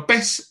they are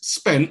best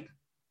spent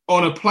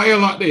on a player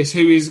like this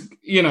who is,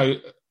 you know,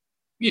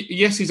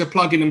 yes, he's a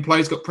plug-in and play,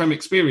 he's got Prem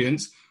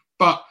experience,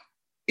 but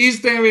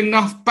is there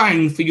enough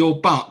bang for your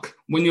buck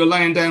when you're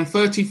laying down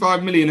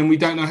 35 million and we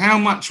don't know how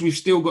much we've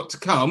still got to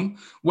come,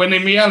 when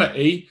in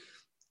reality...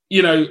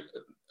 You know,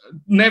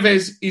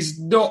 Neves is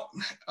not,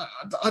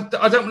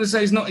 I don't want to say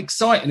he's not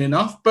exciting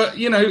enough, but,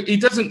 you know, he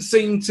doesn't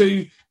seem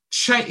to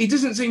change, he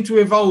doesn't seem to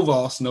evolve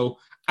Arsenal,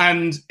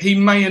 and he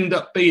may end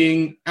up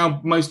being our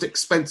most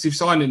expensive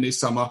signing this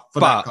summer for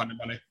that kind of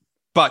money.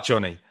 But,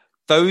 Johnny,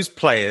 those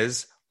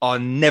players are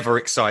never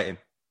exciting,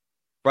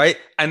 right?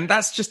 And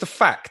that's just a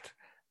fact.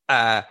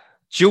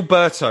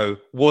 Gilberto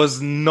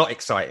was not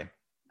exciting.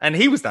 And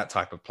he was that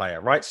type of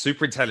player, right?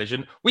 Super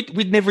intelligent.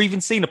 We'd never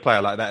even seen a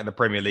player like that in the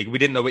Premier League. We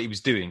didn't know what he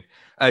was doing.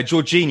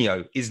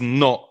 Jorginho is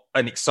not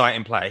an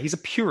exciting player. He's a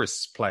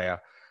purist player.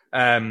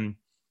 You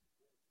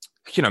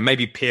know,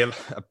 maybe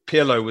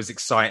Pirlo was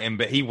exciting,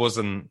 but he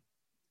wasn't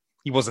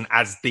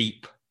as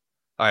deep.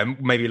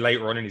 Maybe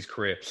later on in his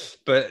career.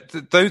 But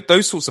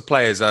those sorts of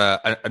players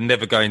are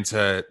never going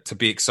to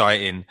be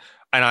exciting.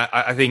 And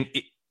I think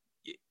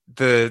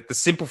the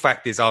simple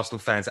fact is Arsenal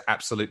fans are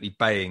absolutely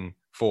baying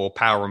for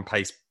power and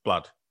pace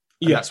blood.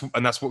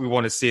 And that's what we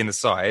want to see in the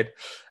side.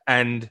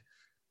 And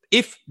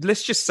if,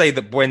 let's just say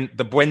that when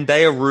the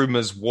Buendia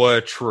rumours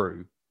were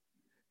true,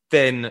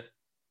 then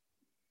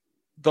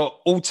the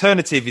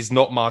alternative is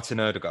not Martin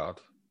Ødegaard,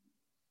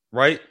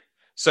 right?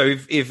 So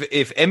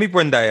if Emi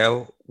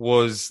Buendia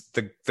was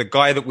the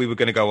guy that we were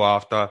going to go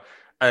after,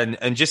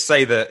 and just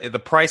say that the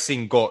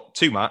pricing got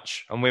too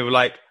much, and we were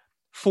like,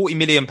 £40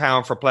 million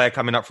for a player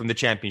coming up from the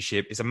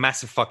Championship is a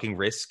massive fucking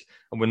risk,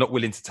 and we're not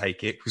willing to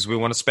take it because we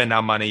want to spend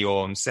our money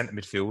on centre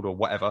midfield or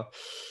whatever,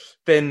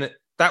 then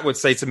that would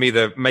say to me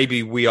that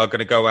maybe we are going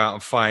to go out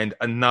and find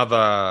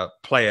another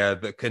player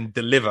that can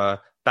deliver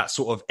that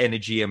sort of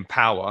energy and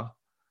power,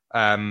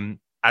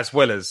 as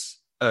well as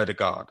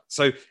Ødegaard.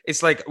 So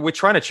it's like we're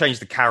trying to change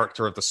the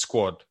character of the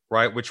squad,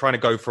 right? We're trying to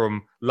go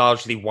from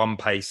largely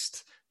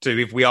one-paced to,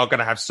 if we are going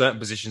to have certain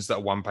positions that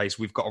are one-paced,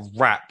 we've got to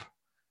wrap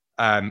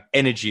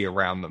energy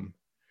around them.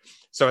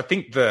 So I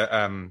think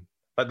the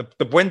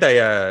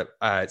Buendia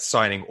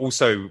signing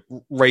also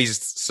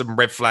raised some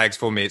red flags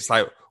for me. It's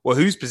like, well,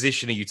 whose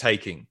position are you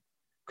taking?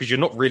 Because you're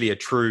not really a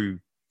true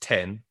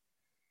 10.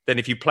 Then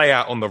if you play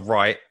out on the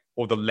right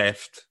or the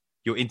left,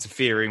 you're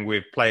interfering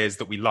with players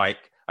that we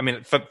like. I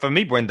mean, for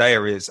me,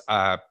 Buendia is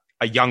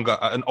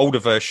an older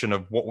version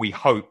of what we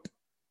hope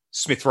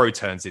Smith Rowe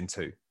turns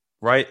into,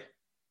 right?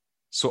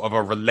 Sort of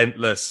a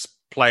relentless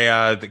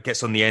player that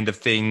gets on the end of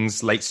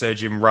things, late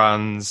surging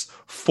runs,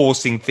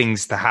 forcing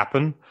things to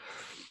happen.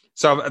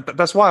 So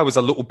that's why I was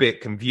a little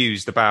bit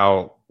confused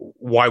about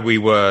why we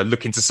were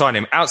looking to sign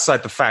him,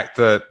 outside the fact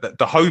that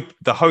the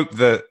hope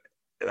that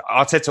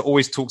Arteta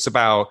always talks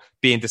about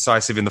being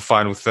decisive in the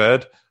final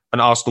third,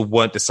 and Arsenal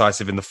weren't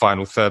decisive in the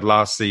final third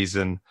last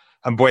season.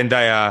 And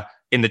Buendia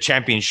in the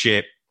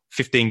Championship,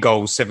 15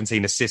 goals,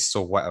 17 assists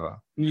or whatever.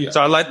 Yeah.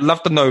 So I'd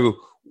love to know,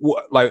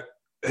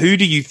 who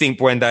do you think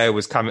Buendia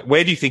was coming?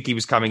 Where do you think he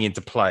was coming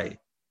into play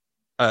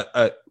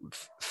at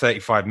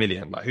 35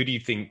 million? Like, who do you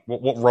think?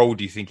 What role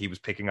do you think he was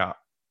picking up?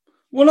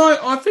 Well,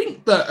 I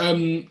think that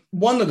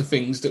one of the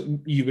things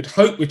that you would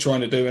hope we're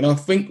trying to do, and I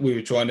think we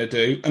were trying to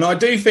do, and I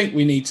do think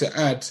we need to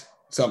add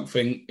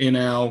something in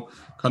our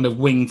kind of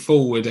wing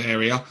forward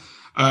area.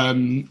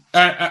 And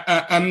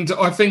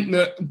I think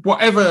that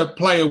whatever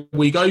player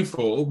we go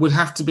for would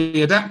have to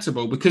be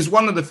adaptable, because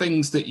one of the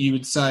things that you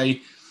would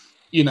say,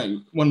 you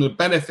know, one of the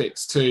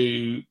benefits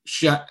to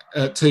Saka's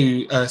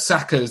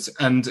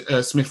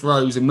and Smith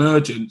Rowe's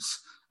emergence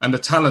and the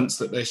talents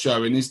that they're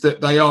showing is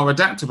that they are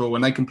adaptable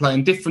and they can play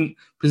in different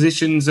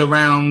positions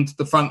around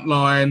the front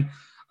line.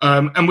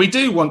 And we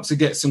do want to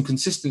get some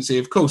consistency,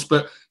 of course,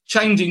 but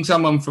changing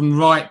someone from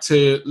right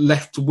to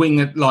left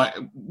wing, like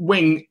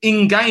wing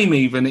in game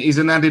even, is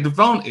an added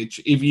advantage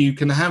if you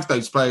can have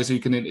those players who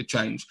can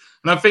interchange.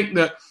 And I think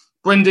that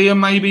Buendia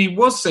maybe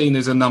was seen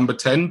as a number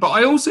 10, but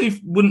I also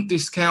wouldn't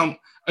discount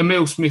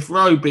Emile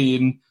Smith-Rowe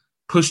being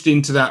pushed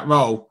into that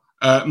role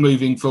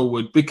moving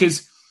forward,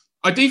 because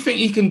I do think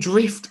he can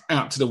drift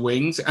out to the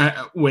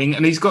wing,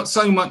 and he's got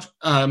so much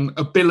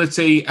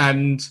ability,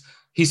 and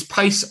his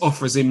pace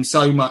offers him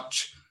so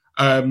much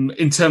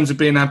in terms of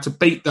being able to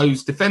beat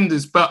those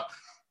defenders. But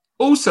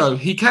also,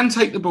 he can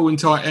take the ball in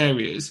tight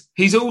areas.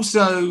 He's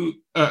also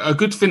a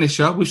good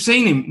finisher. We've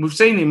seen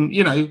him,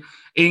 you know,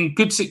 in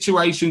good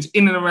situations,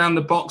 in and around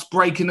the box,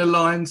 breaking the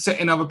line,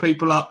 setting other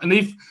people up. And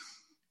if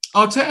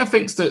Arteta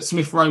thinks that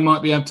Smith Rowe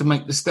might be able to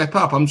make the step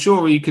up, I'm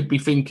sure he could be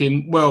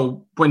thinking,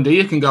 well,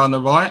 Buendia can go on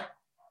the right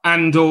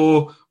and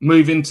or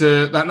move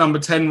into that number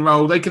 10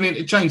 role. They can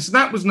interchange. So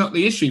that was not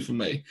the issue for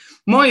me.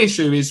 My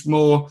issue is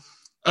more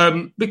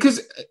because,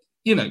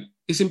 you know,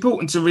 it's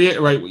important to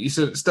reiterate what you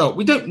said at the start.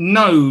 We don't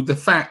know the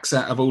facts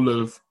out of all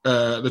of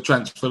the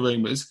transfer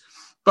rumours.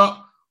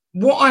 But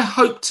what I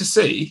hope to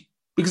see,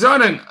 because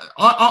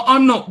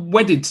I'm not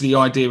wedded to the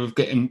idea of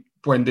getting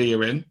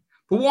Buendia in,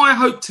 but what I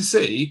hope to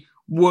see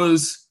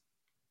was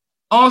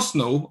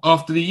Arsenal,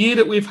 after the year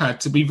that we've had,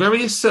 to be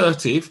very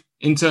assertive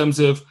in terms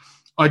of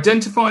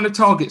identifying the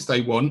targets they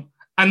want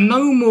and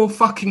no more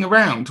fucking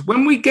around.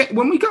 When we go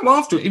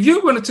after it, if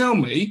you're going to tell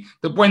me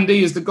that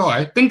Buendia is the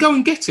guy, then go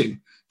and get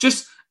him.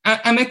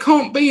 And there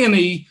can't be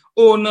any,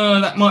 oh no,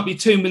 that might be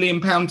 £2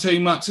 million too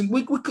much. And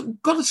we've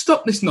got to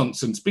stop this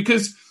nonsense,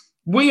 because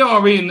we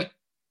are in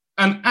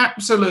an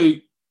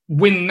absolute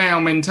win now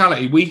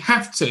mentality. We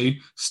have to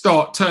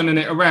start turning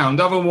it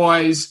around.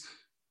 Otherwise,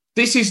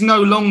 this is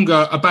no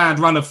longer a bad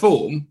run of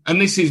form, and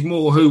this is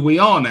more who we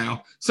are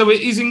now. So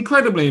it is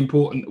incredibly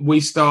important we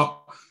start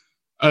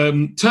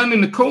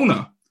turning the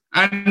corner.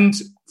 And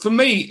for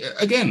me,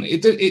 again,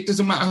 it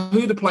doesn't matter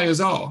who the players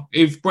are.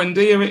 If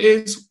Buendia it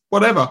is,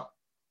 whatever.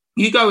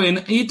 You go in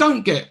and you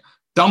don't get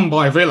done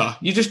by Villa.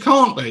 You just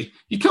can't be.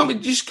 You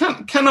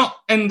cannot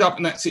end up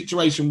in that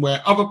situation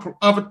where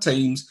other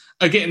teams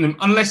are getting them,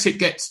 unless it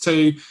gets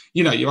to,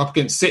 you know, you're up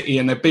against City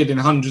and they're bidding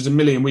hundreds of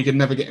million. We can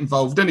never get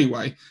involved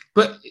anyway.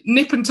 But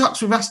nip and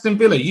tucks with Aston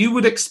Villa, you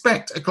would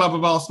expect a club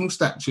of Arsenal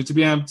stature to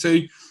be able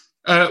to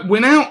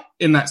win out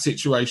in that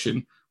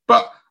situation.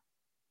 But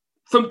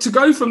to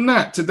go from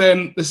that to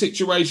then the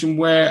situation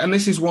where, and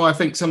this is why I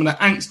think some of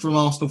the angst from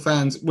Arsenal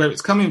fans, where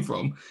it's coming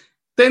from,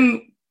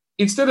 then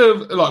instead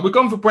of, like, we've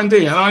gone for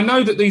Buendia, and I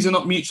know that these are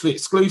not mutually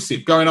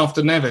exclusive. Going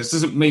after Neves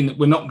doesn't mean that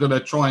we're not going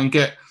to try and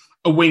get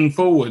a wing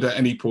forward at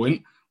any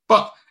point.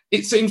 But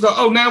it seems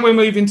like, now we're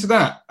moving to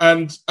that.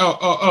 And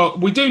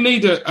we do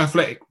need an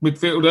athletic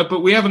midfielder,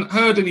 but we haven't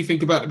heard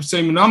anything about the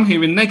Bissouma. And I'm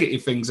hearing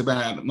negative things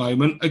about it at the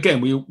moment.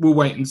 Again, we'll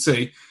wait and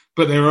see.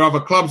 But there are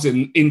other clubs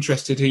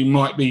interested who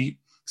might be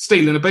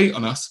stealing a beat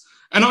on us.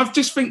 And I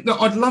just think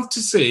that I'd love to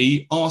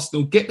see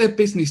Arsenal get their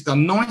business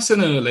done nice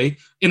and early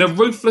in a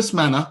ruthless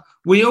manner.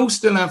 We all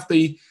still have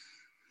the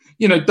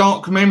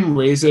dark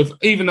memories of,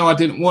 even though I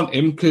didn't want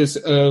him because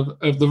of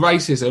the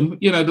racism,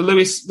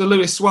 the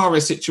Luis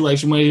Suarez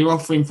situation where you're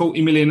offering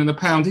 40 million and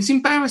 £1. It's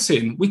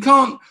embarrassing. We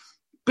can't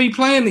be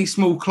playing these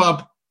small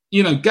club,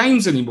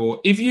 games anymore.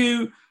 If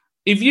you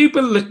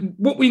believe,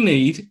 what we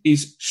need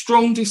is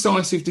strong,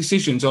 decisive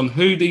decisions on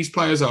who these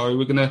players are who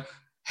are going to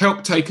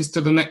help take us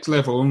to the next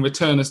level and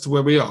return us to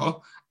where we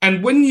are.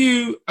 And when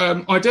you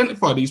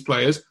identify these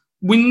players,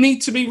 we need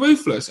to be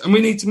ruthless and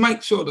we need to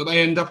make sure that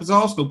they end up as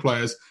Arsenal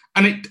players.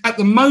 And at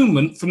the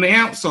moment, from the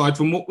outside,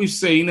 from what we've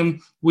seen,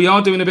 and we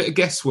are doing a bit of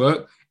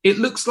guesswork, it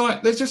looks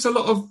like there's just a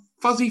lot of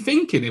fuzzy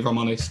thinking, if I'm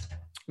honest.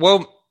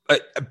 Well,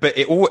 but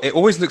it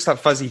always looks like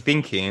fuzzy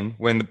thinking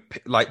when,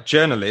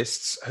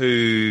 journalists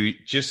who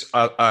just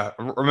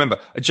remember,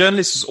 a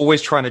journalist is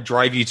always trying to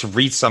drive you to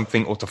read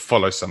something or to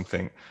follow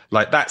something.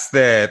 Like that's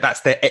their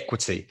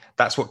equity.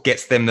 That's what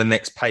gets them the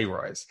next pay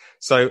rise.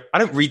 So I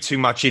don't read too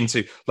much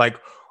into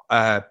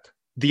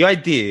the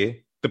idea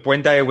that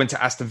Buendia went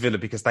to Aston Villa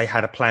because they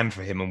had a plan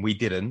for him and we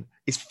didn't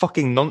is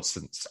fucking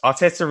nonsense.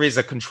 Arteta is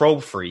a control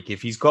freak.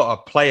 If he's got a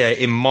player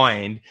in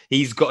mind,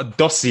 he's got a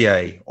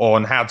dossier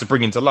on how to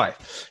bring him to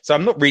life. So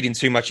I'm not reading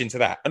too much into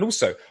that. And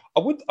also,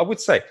 I would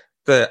say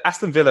the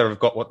Aston Villa have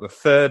got the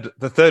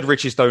third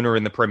richest owner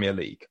in the Premier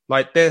League.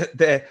 Like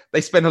they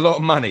spend a lot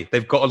of money.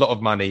 They've got a lot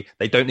of money.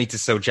 They don't need to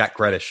sell Jack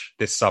Grealish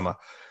this summer.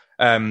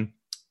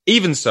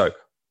 Even so,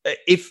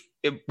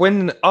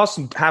 when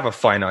Arsenal have a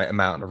finite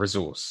amount of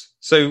resource,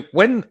 so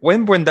when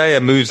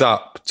Buendia moves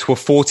up to a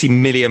 £40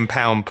 million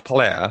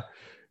player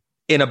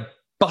in a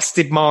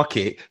busted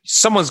market,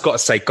 someone's got to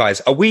say,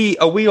 guys, are we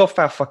off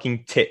our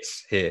fucking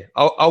tits here?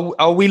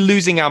 Are we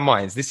losing our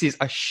minds? This is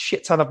a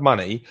shit ton of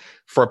money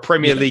for a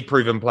Premier League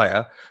proven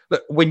player.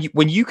 Look, when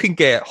you can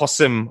get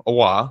Houssem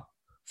Aouar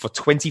for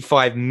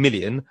 25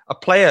 million, a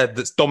player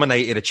that's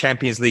dominated a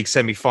Champions League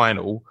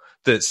semi-final,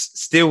 that's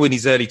still in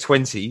his early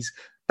 20s,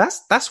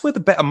 that's where the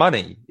better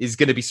money is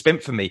going to be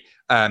spent for me.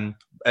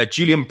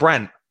 Julian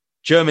Brandt,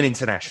 German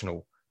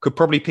international, could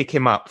probably pick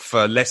him up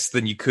for less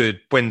than you could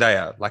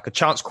Buendia, like a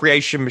chance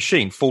creation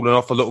machine, falling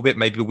off a little bit.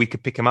 Maybe we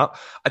could pick him up.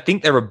 I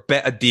think there are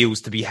better deals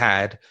to be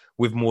had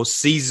with more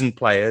seasoned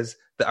players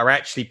that are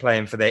actually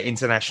playing for their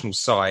international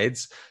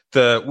sides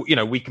that,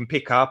 we can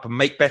pick up and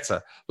make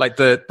better. Like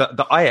the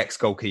Ajax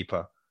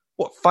goalkeeper.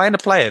 Find a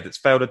player that's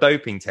failed a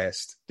doping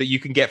test that you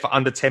can get for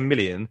under 10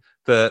 million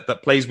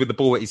that plays with the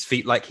ball at his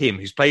feet like him,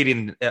 who's played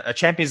in a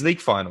Champions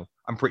League final,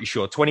 I'm pretty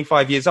sure,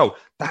 25 years old.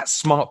 That's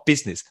smart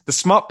business. The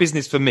smart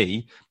business for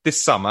me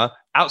this summer,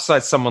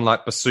 outside someone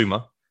like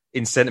Bissouma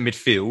in centre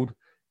midfield,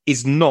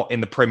 is not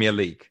in the Premier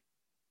League.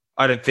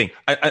 I don't think.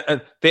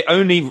 They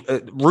only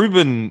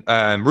Ruben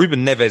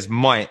Neves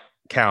might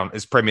count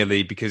as Premier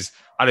League because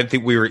I don't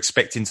think we were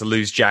expecting to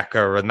lose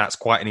Xhaka, and that's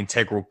quite an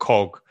integral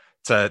cog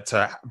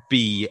to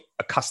be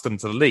accustomed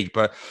to the league.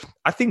 But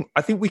I think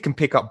we can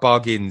pick up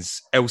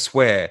bargains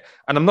elsewhere,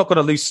 and I'm not going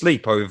to lose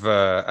sleep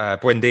over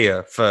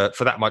Buendia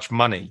for that much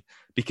money,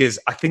 because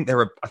I think there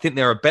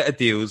are better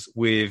deals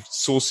with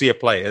saucier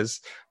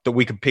players that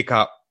we can pick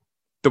up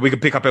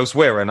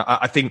elsewhere. And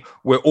I think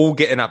we're all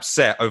getting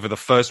upset over the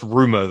first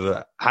rumor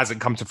that hasn't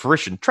come to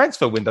fruition.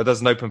 Transfer window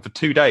doesn't open for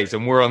 2 days,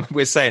 and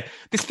we're saying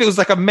this feels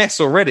like a mess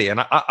already,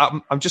 and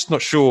I'm just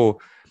not sure.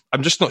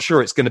 I'm just not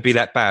sure it's going to be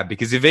that bad,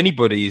 because if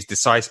anybody is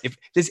decisive, if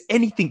there's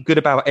anything good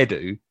about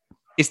Edu,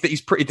 it's that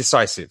he's pretty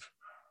decisive.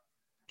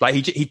 Like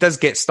he does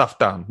get stuff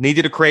done.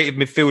 Needed a creative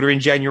midfielder in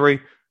January,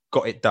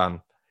 got it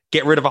done.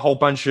 Get rid of a whole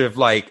bunch of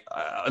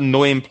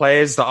annoying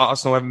players that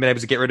Arsenal haven't been able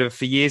to get rid of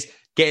for years.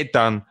 Get it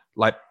done.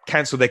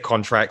 Cancel their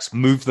contracts,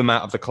 move them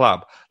out of the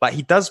club.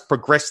 He does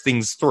progress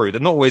things through. They're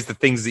not always the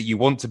things that you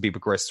want to be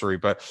progressed through,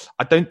 but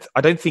I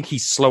don't think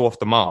he's slow off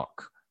the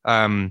mark.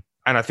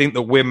 And I think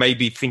that we're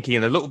maybe thinking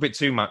a little bit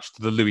too much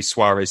to the Luis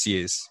Suarez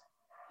years.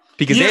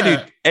 Because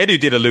Edu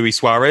did a Luis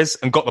Suarez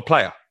and got the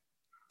player.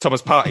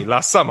 Thomas Partey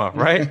last summer,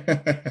 right?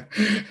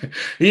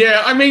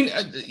 Yeah, I mean,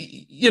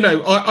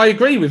 I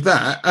agree with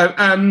that.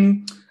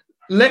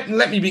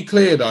 Let me be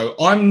clear, though.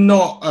 I'm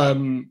not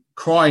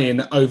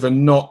crying over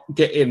not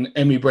getting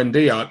Emi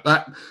Buendia.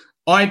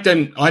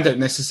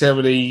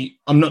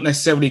 I'm not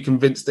necessarily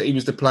convinced that he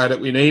was the player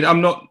that we need.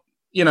 I'm not,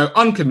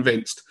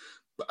 unconvinced.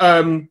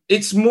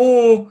 It's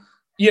more,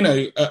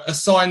 a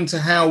sign to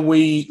how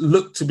we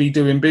look to be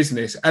doing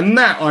business. And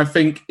that, I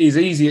think, is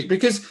easier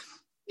because,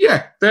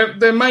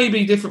 there may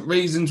be different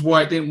reasons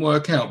why it didn't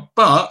work out.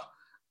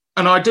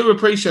 And I do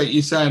appreciate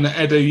you saying that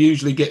Edu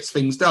usually gets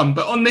things done.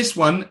 But on this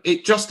one,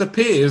 it just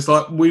appears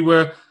like we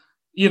were,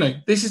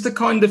 this is the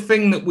kind of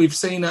thing that we've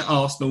seen at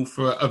Arsenal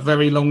for a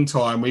very long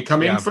time. We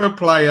come in for a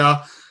player.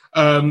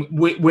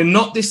 We're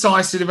not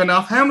decisive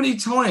enough. How many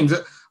times...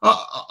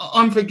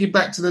 I'm thinking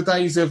back to the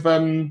days of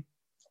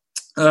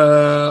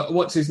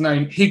what's his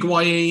name,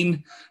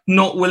 Higuain,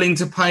 not willing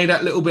to pay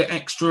that little bit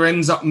extra,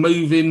 ends up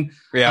moving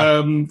for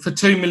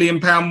 £2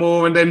 million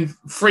more, and then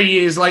 3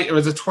 years later,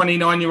 as a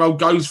 29-year-old,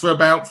 goes for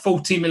about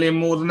 40 million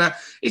more than that.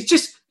 It's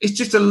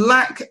just a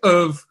lack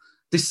of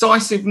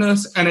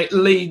decisiveness, and it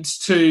leads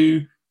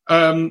to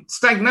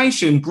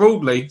stagnation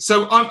broadly.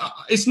 So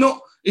it's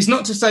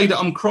not to say that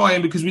I'm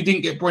crying because we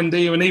didn't get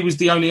Buendia and he was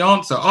the only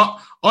answer.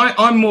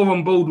 I'm more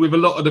on board with a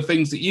lot of the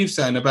things that you're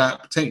saying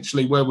about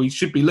potentially where we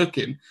should be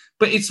looking.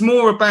 But it's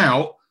more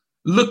about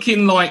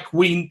looking like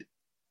we,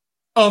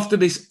 after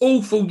this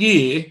awful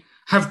year,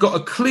 have got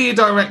a clear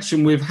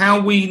direction with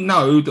how we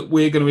know that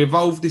we're going to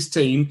evolve this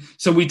team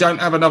so we don't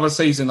have another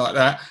season like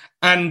that.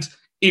 And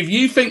if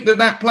you think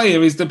that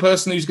player is the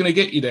person who's going to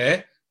get you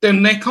there,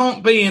 then there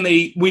can't be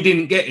any we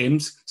didn't get him.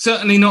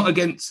 Certainly not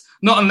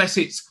unless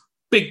it's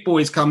big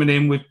boys coming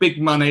in with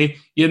big money,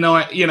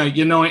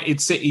 United,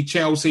 City,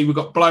 Chelsea, we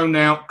got blown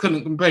out,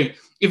 couldn't compete.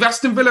 If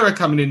Aston Villa are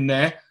coming in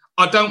there,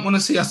 I don't want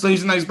to see us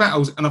losing those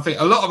battles. And I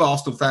think a lot of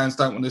Arsenal fans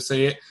don't want to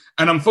see it.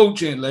 And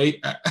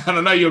unfortunately, and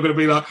I know you're going to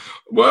be like,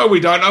 well, we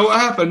don't know what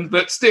happened,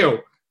 but still,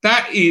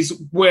 that is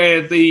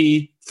where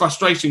the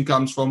frustration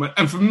comes from.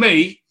 And for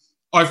me,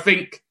 I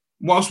think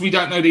whilst we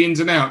don't know the ins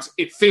and outs,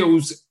 it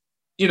feels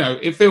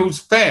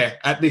fair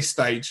at this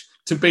stage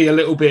to be a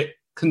little bit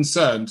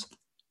concerned.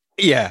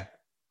 Yeah.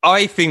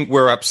 I think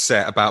we're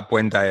upset about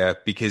Buendia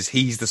because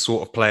he's the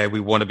sort of player we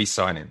want to be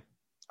signing.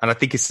 And I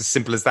think it's as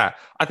simple as that.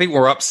 I think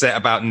we're upset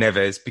about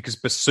Neves because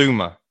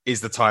Bissouma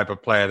is the type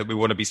of player that we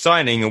want to be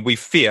signing, and we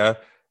fear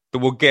that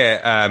we'll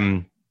get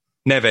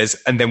Neves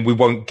and then we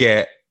won't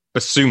get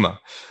Bissouma.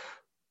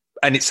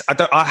 And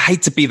I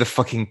hate to be the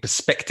fucking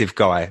perspective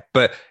guy,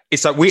 but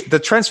it's like the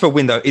transfer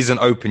window isn't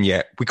open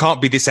yet. We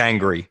can't be this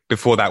angry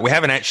before that. We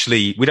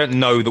don't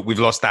know that we've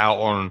lost out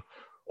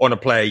on a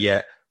player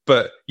yet.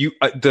 But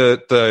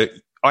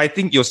I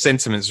think your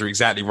sentiments are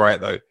exactly right,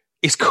 though.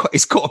 It's got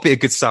to be a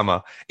good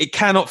summer. It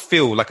cannot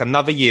feel like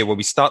another year where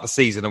we start the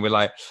season and we're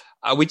like,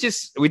 we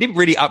didn't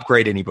really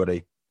upgrade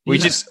anybody. We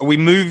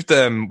moved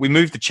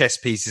the chess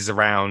pieces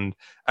around,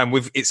 and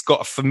it's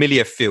got a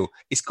familiar feel.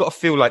 It's got to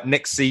feel like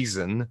next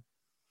season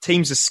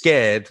teams are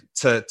scared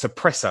to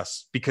press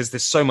us because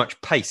there's so much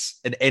pace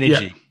and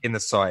energy in the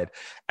side.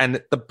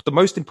 And the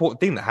most important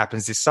thing that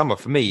happens this summer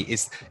for me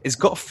is it's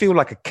got to feel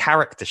like a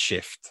character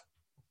shift.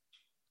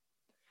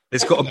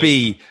 There's got to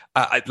be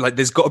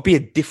a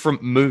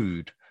different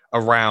mood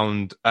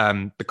around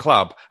the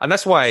club, and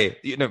that's why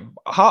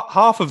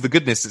half of the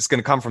goodness that's going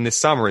to come from this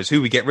summer is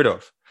who we get rid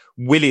of.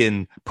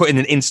 Willian putting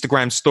an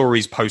Instagram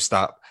stories post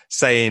up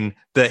saying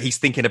that he's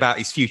thinking about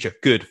his future.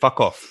 Good, fuck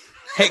off.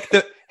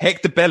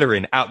 Hector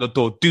Bellerin out the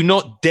door. Do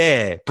not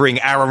dare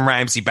bring Aaron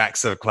Ramsey back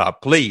to the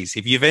club, please.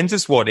 If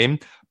Juventus want him,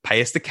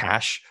 pay us the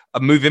cash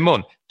and move him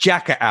on.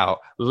 Xhaka out,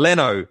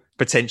 Leno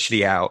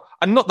potentially out.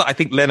 And not that I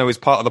think Leno is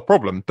part of the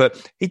problem,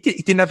 but he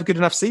didn't have a good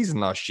enough season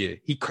last year.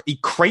 He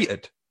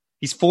cratered.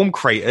 His form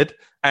cratered.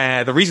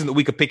 The reason that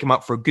we could pick him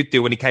up for a good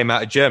deal when he came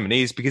out of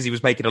Germany is because he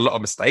was making a lot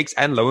of mistakes.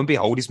 And lo and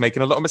behold, he's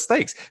making a lot of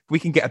mistakes. We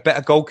can get a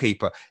better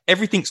goalkeeper.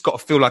 Everything's got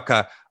to feel like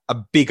a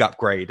big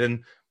upgrade.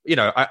 And,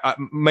 I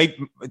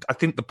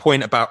think the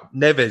point about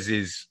Neves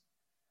is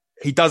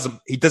it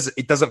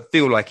doesn't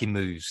feel like he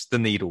moves the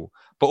needle.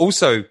 But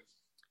also,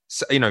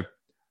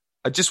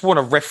 I just want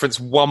to reference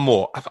one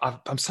more.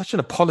 I'm such an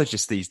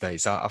apologist these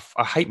days. I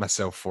hate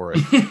myself for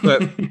it.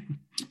 But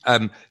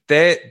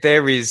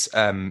there is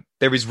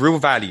real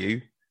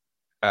value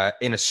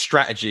in a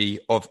strategy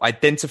of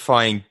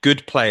identifying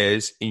good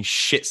players in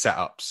shit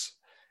setups.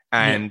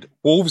 And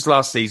Wolves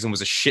last season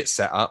was a shit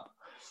setup.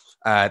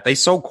 They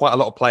sold quite a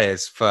lot of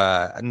players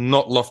for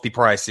not lofty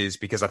prices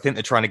because I think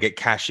they're trying to get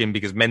cash in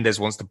because Mendes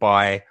wants to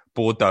buy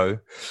Bordeaux.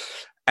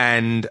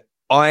 And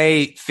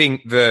I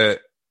think that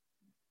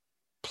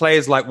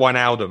players like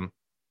Wijnaldum,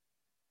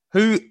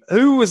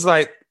 who was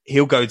like,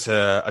 he'll go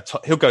to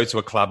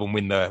a club and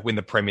win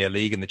the Premier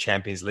League and the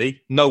Champions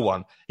League. No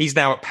one. He's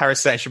now at Paris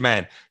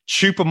Saint-Germain.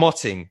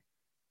 Choupo-Moting,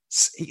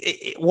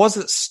 it was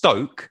at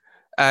Stoke,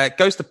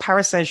 goes to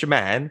Paris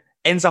Saint-Germain,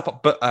 ends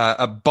up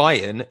at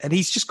Bayern, and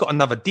he's just got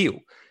another deal.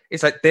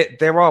 It's like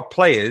there are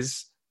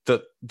players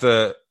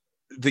that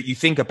you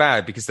think are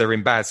bad because they're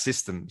in bad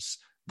systems,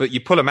 but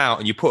you pull them out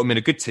and you put them in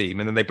a good team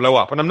and then they blow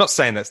up. And I'm not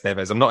saying that's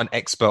Neves. I'm not an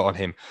expert on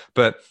him,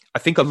 but I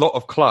think a lot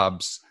of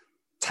clubs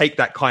take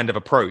that kind of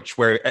approach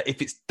where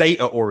if it's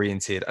data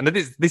oriented, and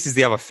this is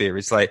the other fear.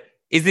 It's like,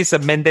 is this a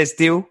Mendes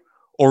deal?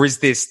 Or is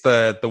this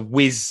the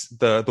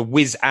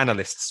whiz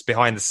analysts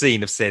behind the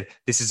scene have said,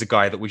 this is a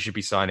guy that we should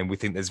be signing. We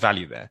think there's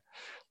value there.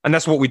 And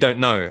that's what we don't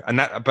know.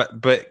 And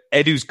but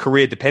Edu's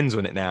career depends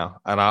on it now.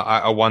 And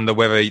I wonder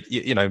whether,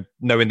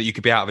 knowing that you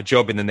could be out of a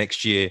job in the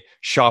next year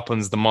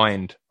sharpens the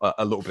mind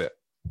a little bit.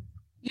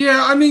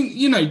 Yeah, I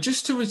mean,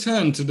 just to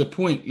return to the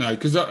point now,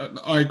 because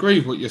I agree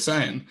with what you're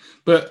saying,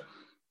 but,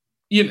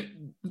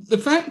 the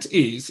fact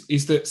is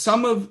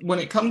that when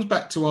it comes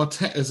back to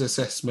Arteta's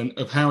assessment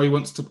of how he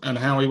wants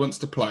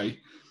to play,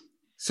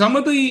 some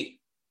of the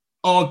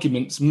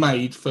arguments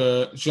made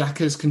for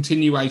Xhaka's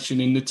continuation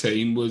in the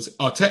team was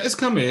Arteta's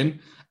come in,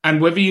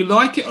 and whether you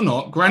like it or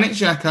not, Granit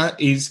Xhaka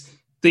is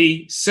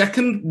the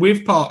second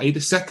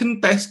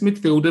best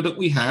midfielder that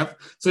we have.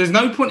 So there's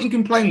no point in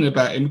complaining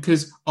about him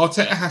because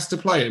Arteta has to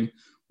play him.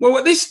 Well,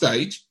 at this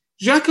stage,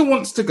 Xhaka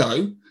wants to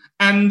go,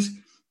 and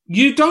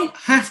you don't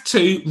have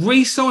to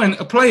re-sign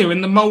a player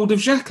in the mould of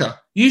Xhaka.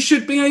 You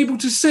should be able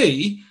to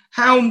see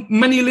how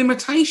many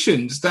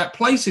limitations that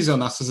places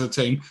on us as a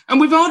team.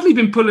 And we've hardly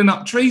been pulling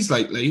up trees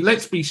lately.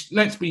 Let's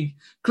be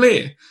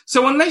clear.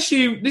 So unless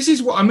Ruben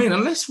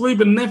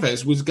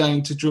Neves was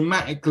going to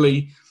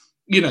dramatically,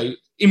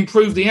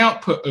 improve the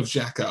output of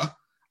Xhaka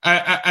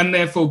and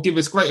therefore give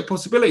us greater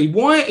possibility,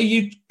 why are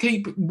you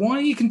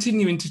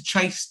continuing to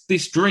chase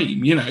this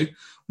dream?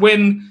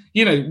 When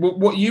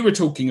what you were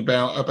talking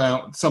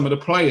about some of the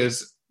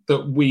players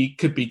that we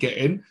could be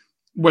getting.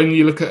 When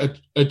you look at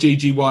a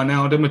Gigi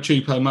Wijnaldum, a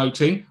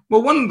Choupo-Moting,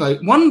 well,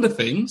 one of the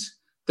things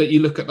that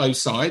you look at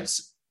those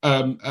sides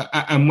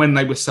and when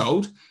they were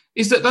sold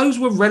is that those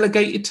were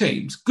relegated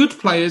teams, good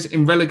players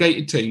in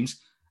relegated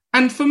teams.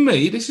 And for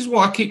me, this is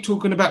why I keep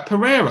talking about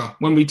Pereira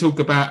when we talk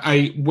about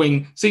a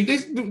wing. See,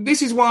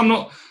 this is why I'm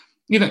not,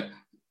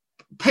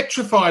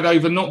 petrified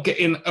over not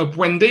getting a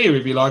Buendia,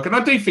 if you like. And I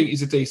do think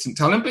he's a decent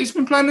talent, but he's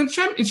been playing in the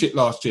Championship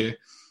last year.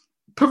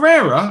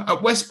 Pereira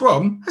at West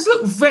Brom has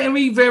looked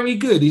very, very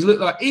good. He's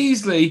looked like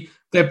easily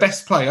their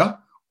best player,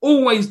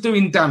 always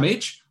doing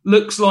damage.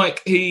 Looks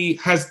like he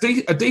has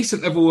a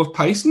decent level of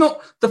pace.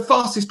 Not the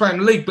fastest player in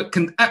the league, but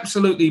can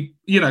absolutely,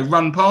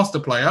 run past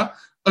a player.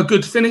 A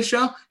good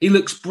finisher. He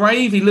looks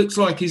brave. He looks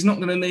like he's not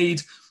going to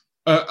need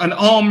an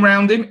arm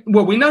round him.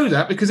 Well, we know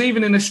that because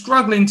even in a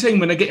struggling team,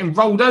 when they're getting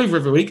rolled over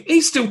every week,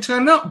 he's still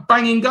turned up,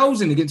 banging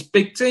goals in against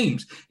big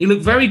teams. He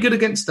looked very good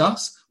against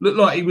us. Looked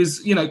like he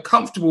was,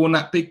 comfortable on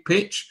that big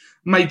pitch,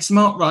 made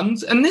smart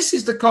runs. And this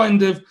is the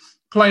kind of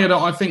player that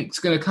I think is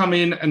going to come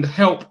in and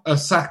help a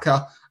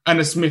Saka and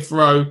a Smith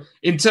Rowe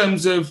in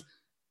terms of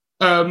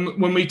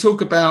when we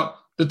talk about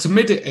the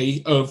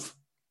timidity of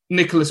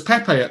Nicolas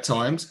Pepe at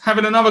times,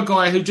 having another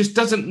guy who just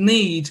doesn't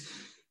need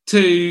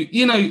to,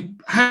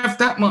 have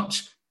that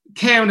much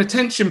care and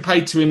attention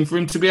paid to him for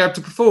him to be able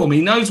to perform.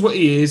 He knows what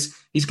he is.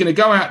 He's going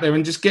to go out there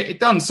and just get it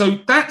done. So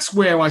that's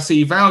where I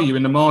see value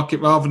in the market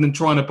rather than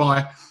trying to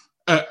buy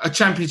a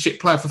Championship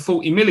player for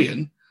 40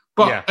 million.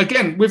 But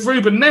again, with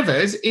Ruben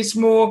Neves, it's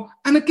more...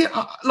 And again,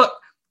 look,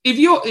 if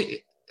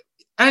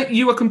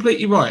you are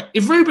completely right.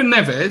 If Ruben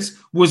Neves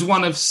was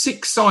one of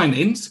 6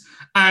 signings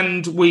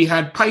and we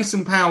had pace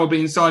and power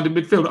being signed in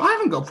midfield, I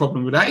haven't got a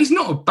problem with that. He's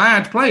not a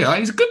bad player.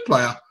 He's a good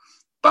player.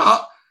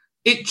 But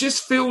it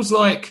just feels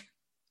like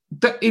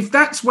that if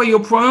that's where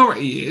your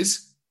priority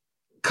is,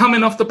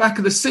 coming off the back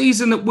of the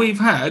season that we've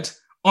had,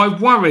 I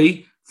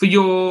worry for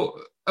your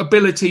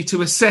ability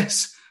to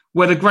assess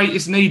where the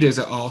greatest need is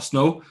at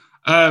Arsenal.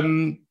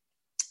 And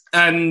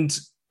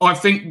I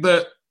think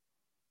that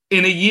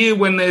in a year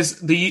when there's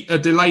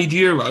delayed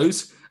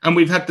Euros and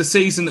we've had the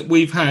season that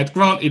we've had,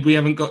 granted we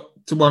haven't got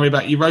to worry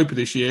about Europa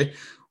this year,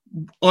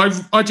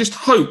 I just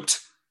hoped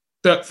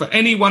that for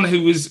anyone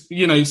who was,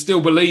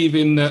 still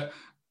believing that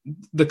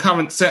the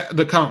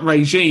current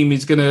regime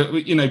is going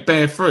to,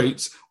 bear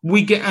fruits,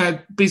 we get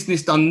our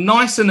business done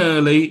nice and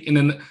early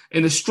in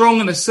a strong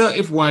and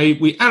assertive way.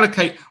 We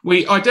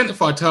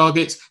identify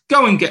targets,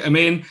 go and get them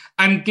in,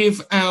 and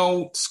give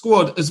our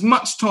squad as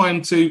much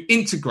time to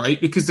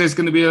integrate because there's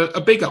going to be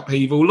a big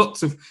upheaval,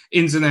 lots of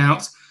ins and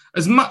outs,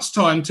 as much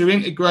time to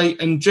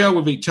integrate and gel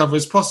with each other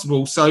as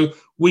possible, so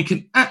we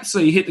can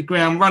absolutely hit the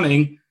ground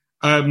running.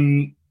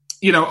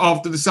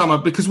 After the summer,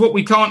 because what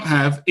we can't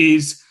have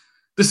is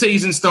the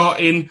season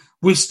starting,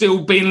 we're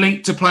still being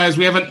linked to players.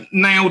 We haven't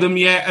nailed them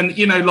yet. And,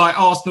 like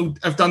Arsenal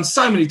have done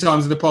so many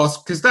times in the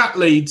past, because that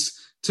leads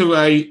to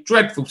a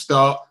dreadful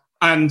start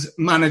and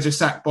manager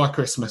sacked by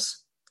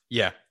Christmas.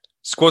 Yeah.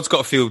 Squad's got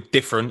to feel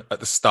different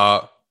at the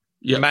start.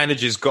 Yep.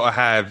 Manager's got to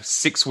have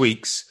 6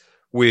 weeks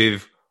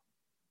with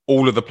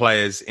all of the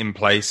players in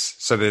place,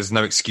 so there's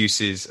no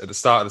excuses at the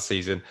start of the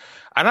season.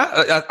 And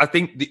I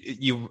think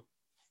you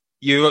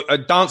are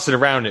dancing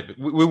around it.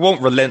 We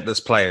want relentless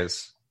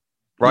players,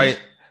 right?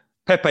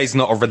 Yeah. Pepe's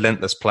not a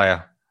relentless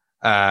player.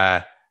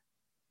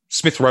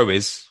 Smith Rowe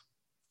is.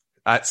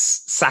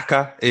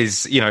 Saka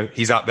is,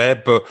 he's up there,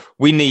 but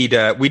we need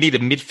a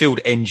midfield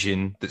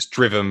engine that's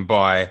driven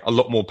by a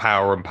lot more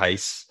power and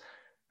pace.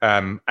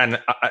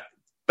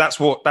 That's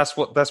where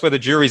the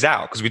jury's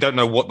out, because we don't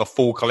know what the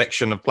full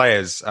collection of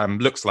players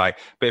looks like.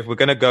 But if we're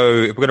going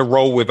to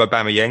roll with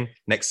Aubameyang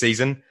next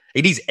season,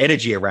 he needs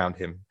energy around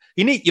him.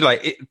 You need,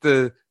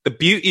 the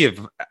beauty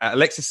of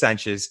Alexis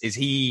Sanchez is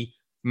he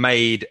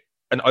made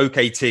an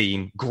okay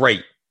team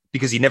great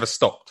because he never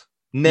stopped,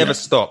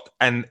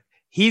 and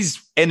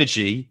his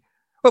energy,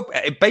 well,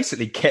 it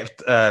basically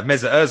kept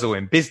Mesut Ozil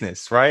in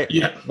business, right?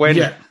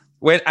 Yeah.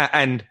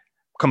 And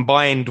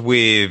combined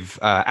with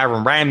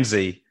Aaron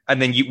Ramsey,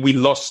 and then we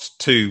lost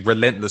 2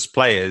 relentless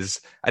players,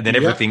 and then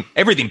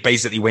everything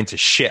basically went to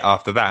shit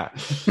after that.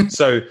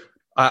 So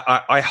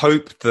I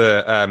hope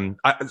that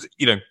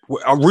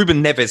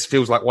Ruben Neves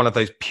feels like one of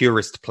those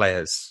purist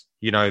players.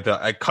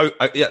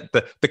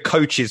 The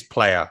coach's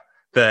player.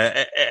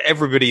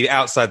 Everybody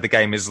outside the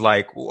game is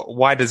like,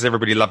 why does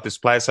everybody love this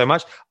player so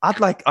much? I'd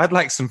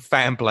like some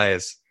fan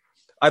players.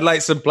 I'd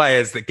like some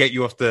players that get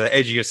you off the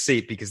edge of your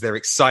seat because they're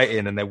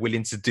exciting and they're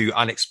willing to do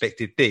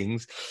unexpected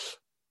things.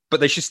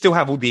 But they should still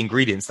have all the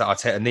ingredients that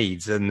Arteta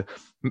needs. And,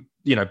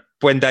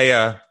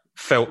 Buendia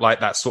felt like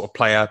that sort of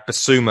player.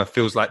 Bissouma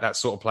feels like that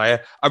sort of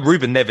player.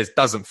 Ruben Neves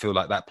doesn't feel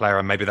like that player,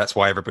 and maybe that's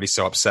why everybody's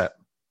so upset.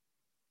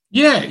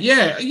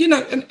 Yeah.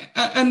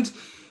 And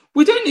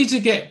we don't need to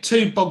get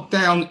too bogged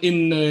down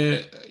in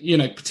the,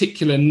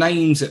 particular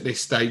names at this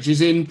stage.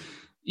 As in,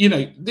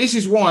 this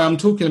is why I'm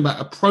talking about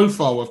a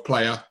profile of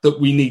player that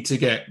we need to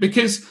get.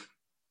 Because,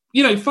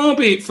 far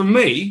be it from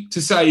me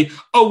to say,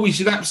 we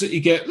should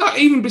absolutely get, like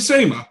even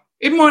Bissouma.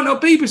 It might not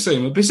be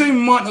Bissouma.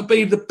 Bissouma might not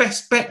be the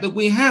best bet that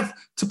we have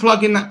to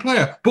plug in that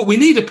player. But we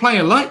need a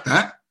player like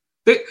that.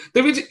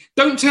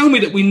 Don't tell me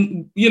that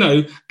we,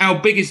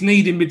 our biggest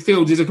need in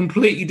midfield is a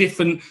completely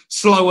different,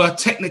 slower,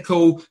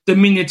 technical,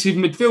 diminutive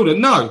midfielder.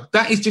 No,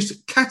 that is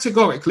just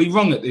categorically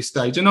wrong at this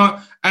stage. And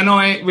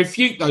I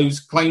refute those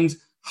claims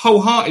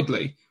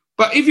wholeheartedly.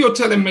 But if you're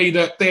telling me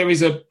that there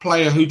is a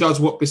player who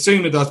does what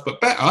Bissouma does, but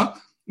better,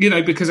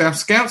 because our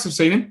scouts have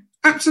seen him,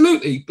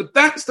 absolutely. But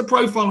that's the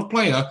profile of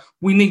player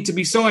we need to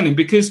be signing,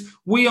 because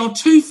we are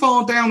too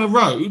far down a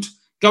road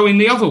going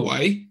the other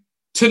way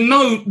to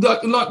know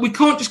that, we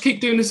can't just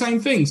keep doing the same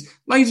things.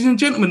 Ladies and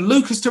gentlemen,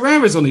 Lucas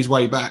Torreira's on his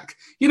way back.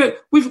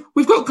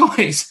 We've got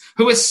guys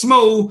who are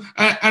small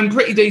and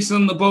pretty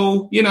decent on the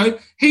ball.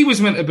 He was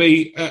meant to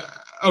be a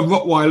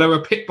Rottweiler,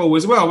 a pit bull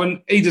as well,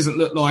 and he doesn't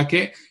look like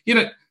it.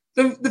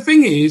 The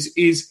thing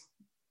is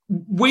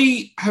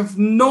we have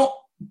not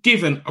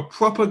given a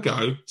proper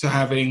go to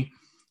having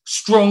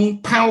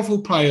strong,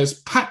 powerful players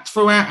packed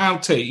throughout our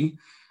team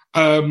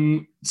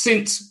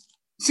since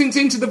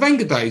into the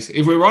Wenger days.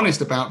 If we're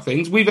honest about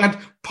things, we've had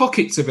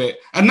pockets of it.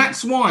 And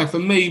that's why, for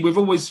me, we've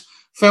always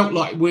felt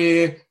like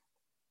we're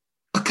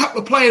a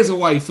couple of players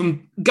away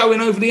from going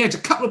over the edge, a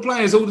couple of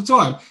players all the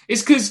time.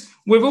 It's because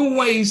we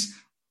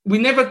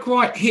never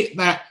quite hit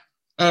that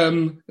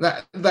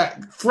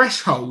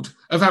threshold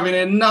of having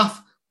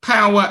enough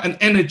power and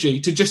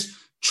energy to just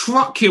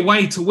truck your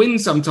way to win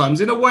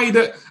sometimes in a way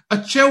that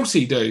a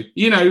Chelsea do,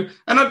 and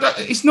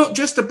it's not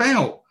just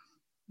about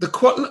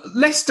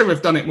Leicester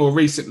have done it more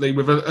recently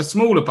with a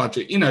smaller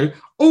budget.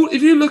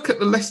 If you look at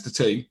the Leicester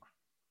team,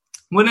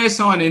 when they're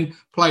signing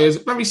players,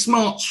 very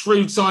smart,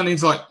 shrewd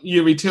signings like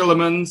Yuri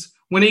Tillemans,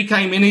 when he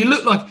came in, he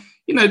looked like,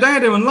 they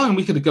had him on loan.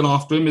 We could have gone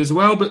after him as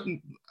well, but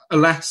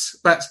alas,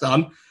 that's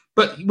done.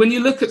 But when you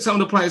look at some of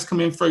the players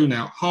coming through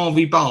now,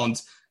 Harvey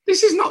Barnes,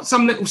 this is not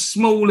some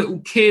small little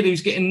kid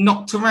who's getting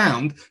knocked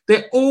around.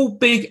 They're all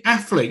big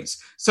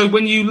athletes. So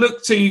when you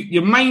look to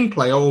your main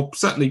player, or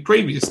certainly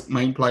previous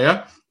main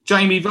player,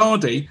 Jamie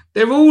Vardy,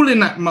 they're all in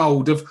that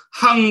mould of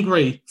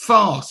hungry,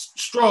 fast,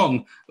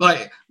 strong,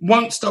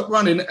 won't stop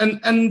running.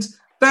 And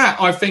that,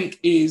 I think,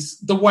 is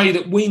the way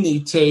that we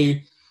need to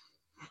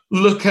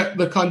look at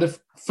the kind of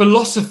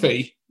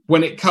philosophy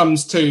when it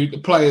comes to the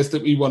players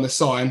that we want to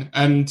sign.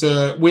 And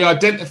we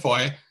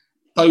identify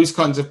those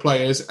kinds of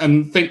players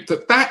and think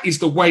that is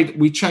the way that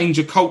we change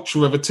a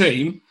culture of a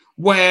team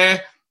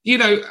where,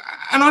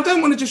 and I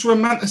don't want to just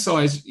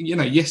romanticise,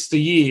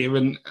 yesteryear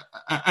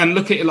and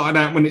look at it like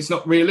that when it's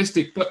not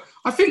realistic. But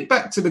I think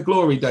back to the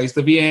glory days,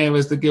 the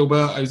Vieiras, the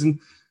Gilbertos, and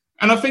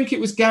I think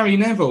it was Gary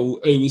Neville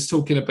who was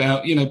talking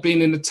about,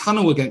 being in the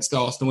tunnel against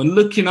Arsenal and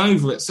looking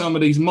over at some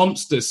of these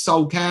monsters,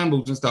 Sol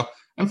Campbells and stuff,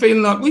 and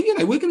feeling like,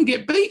 we're going to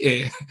get beat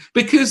here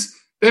because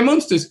they're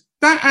monsters.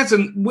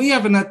 We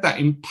haven't had that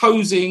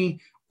imposing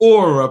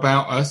aura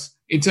about us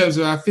in terms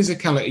of our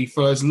physicality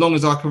for as long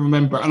as I can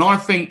remember. And I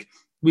think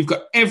we've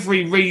got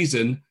every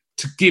reason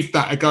to give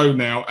that a go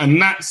now. And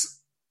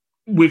that's,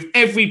 with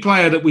every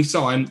player that we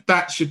sign,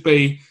 that should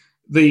be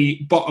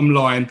the bottom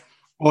line.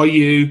 Are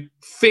you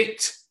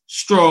fit,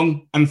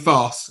 strong and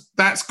fast?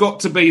 That's got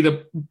to be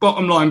the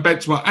bottom line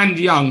benchmark, and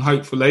young,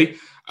 hopefully.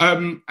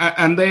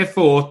 And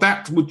therefore,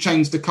 that would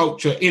change the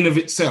culture in of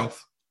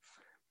itself.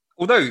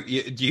 Although,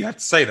 you have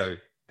to say, though,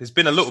 there's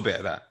been a little bit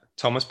of that.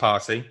 Thomas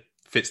Partey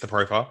fits the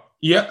profile.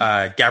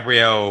 Yeah.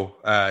 Gabriel,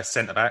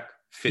 centre-back,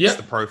 fits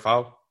the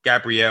profile.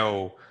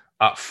 Gabriel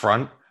up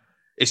front.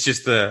 It's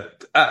just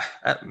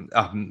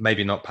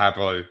maybe not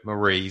Pablo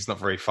Marie. He's not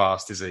very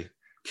fast, is he?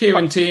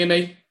 Kieran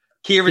Tierney.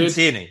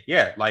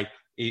 Yeah.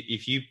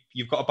 If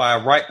you've got to buy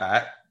a right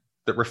back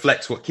that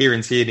reflects what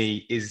Kieran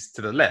Tierney is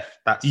to the left,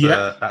 that's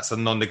a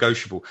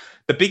non-negotiable.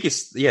 The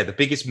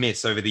biggest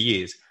miss over the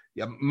years,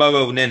 Mo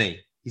Elneny.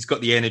 He's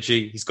got the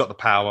energy, he's got the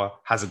power,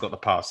 hasn't got the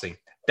passing.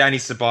 Danny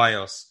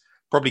Ceballos,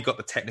 probably got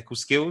the technical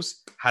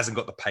skills, hasn't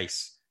got the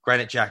pace.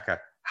 Granit Xhaka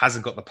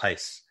hasn't got the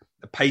pace.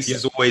 The pace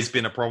has always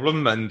been a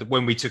problem, and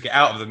when we took it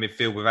out of the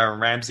midfield with Aaron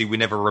Ramsey, we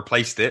never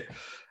replaced it,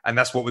 and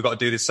that's what we've got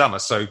to do this summer.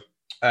 So,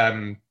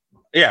 I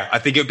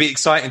think it'll be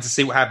exciting to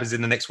see what happens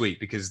in the next week,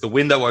 because the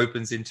window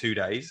opens in 2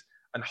 days,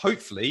 and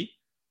hopefully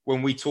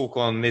when we talk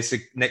on this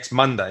next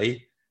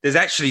Monday, there's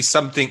actually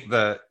something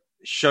that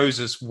shows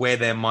us where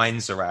their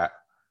minds are at.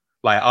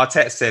 Like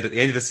Arteta said at the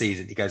end of the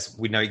season, he goes,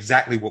 we know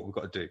exactly what we've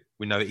got to do.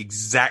 We know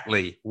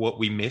exactly what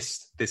we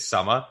missed this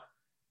summer.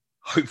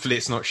 Hopefully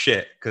it's not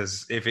shit,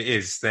 because if it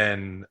is,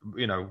 then,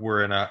 you know,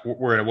 we're in a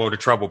world of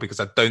trouble, because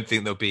I don't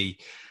think there'll be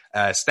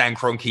Stan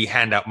Kroenke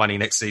handout money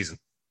next season.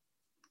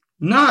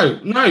 No,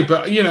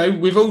 but, you know,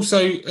 we've also,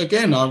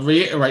 again, I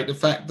reiterate the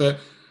fact that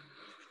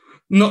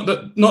not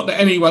that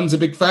anyone's a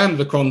big fan of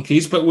the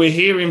Kroenkes, but we're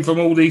hearing from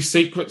all these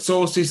secret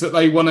sources that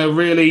they want to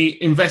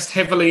really invest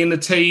heavily in the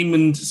team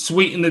and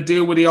sweeten the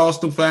deal with the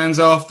Arsenal fans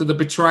after the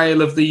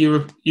betrayal of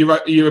the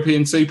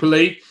European Super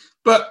League.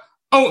 But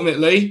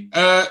ultimately,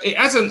 it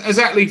hasn't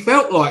exactly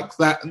felt like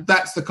that.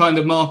 That's the kind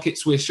of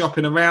markets we're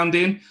shopping around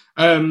in.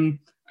 And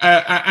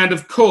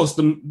of course,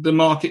 the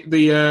market,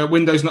 the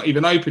window's not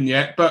even open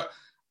yet, but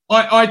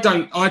I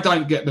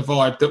don't get the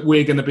vibe that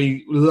we're going to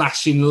be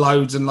lashing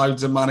loads and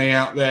loads of money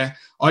out there.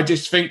 I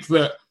just think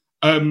that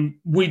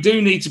we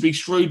do need to be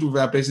shrewd with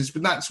our business,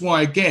 but that's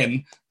why,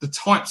 again, the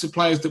types of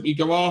players that we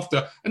go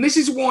after. And this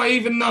is why,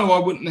 even though I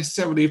wouldn't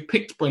necessarily have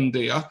picked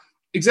Buendia,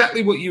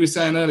 exactly what you were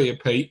saying earlier,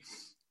 Pete,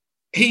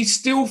 he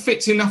still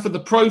fits enough of the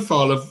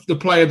profile of the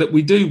player that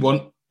we do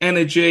want.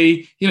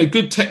 Energy, you know,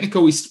 good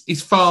technical,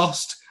 he's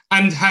fast,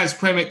 and has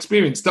Prem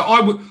experience. That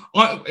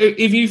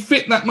if you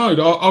fit that mode,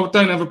 I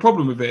don't have a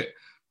problem with it.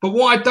 But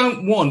what I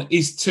don't want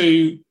is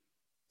to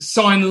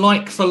sign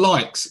like for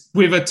likes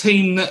with a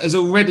team that has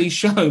already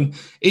shown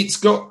it's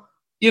got,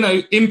 you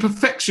know,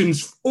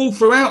 imperfections all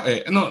throughout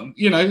it. And not,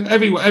 you know,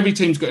 every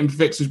team's got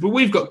imperfections, but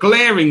we've got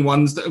glaring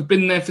ones that have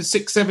been there for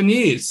 6-7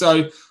 years.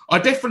 So I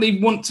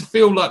definitely want to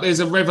feel like there's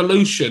a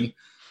revolution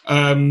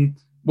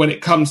when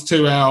it comes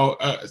to our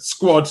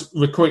squad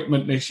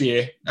recruitment this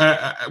year,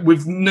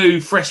 with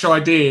new, fresh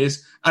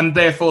ideas, and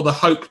therefore the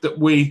hope that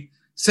we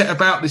set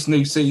about this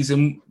new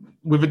season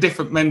with a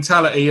different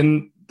mentality,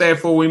 and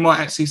therefore we might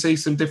actually see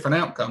some different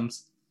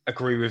outcomes.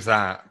 Agree with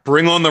that.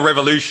 Bring on the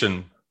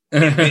revolution.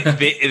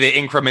 the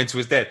incremental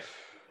is dead.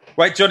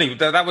 Right, Johnny,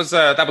 that was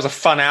a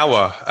fun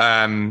hour.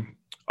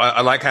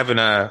 I like having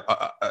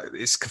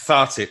it's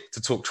cathartic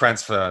to talk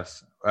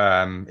transfers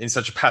in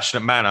such a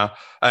passionate manner.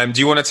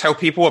 Do you want to tell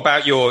people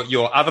about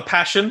your other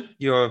passion,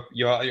 your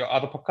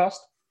other podcast?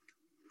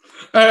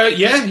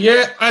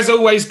 Yeah. As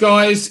always,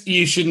 guys,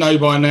 you should know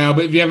by now,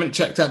 but if you haven't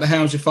checked out the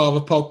How's Your Father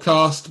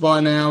podcast by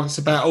now, it's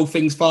about all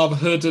things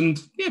fatherhood and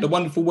the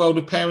wonderful world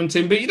of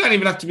parenting. But you don't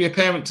even have to be a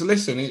parent to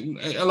listen.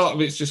 A lot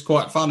of it's just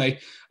quite funny.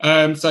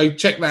 So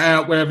check that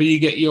out wherever you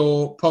get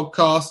your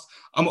podcast.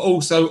 I'm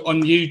also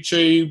on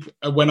YouTube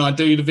when I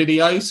do the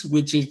videos,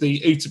 which is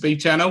the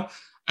U2B channel.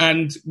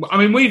 And I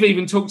mean, we've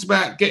even talked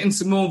about getting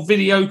some more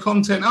video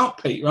content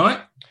up, Pete, right?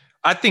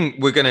 I think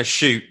we're going to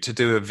shoot to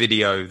do a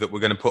video that we're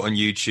going to put on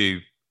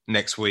YouTube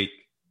next week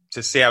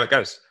to see how it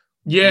goes.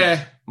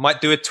 Yeah. Might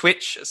do a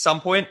Twitch at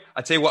some point.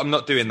 I tell you what I'm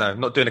not doing, though.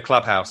 I'm not doing a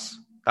Clubhouse.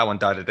 That one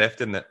died a death,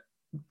 didn't it?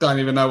 Don't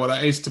even know what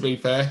that is, to be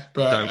fair.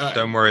 But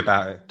Don't worry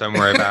about it. Don't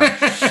worry about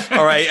it.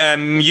 All right.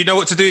 You know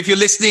what to do if you're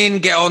listening.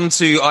 Get on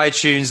to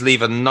iTunes,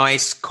 leave a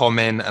nice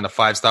comment and a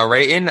 5-star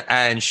rating,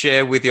 and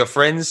share with your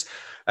friends.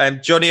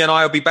 Johnny and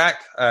I will be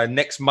back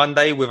next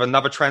Monday with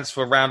another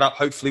transfer roundup.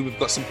 Hopefully we've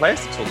got some players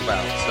to talk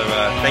about. So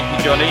thank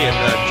you, Johnny,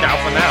 and ciao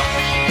for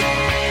now.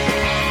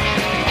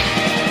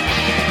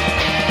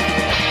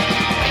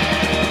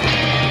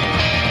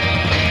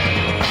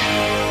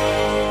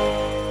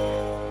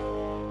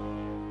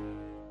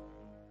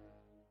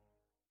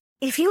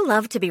 If you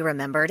love to be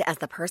remembered as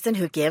the person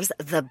who gives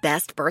the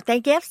best birthday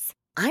gifts,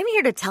 I'm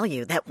here to tell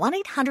you that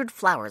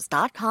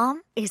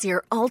 1-800-Flowers.com is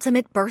your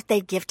ultimate birthday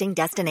gifting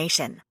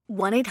destination.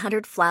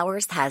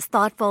 1-800-Flowers has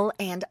thoughtful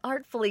and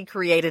artfully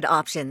created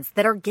options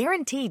that are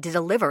guaranteed to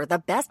deliver the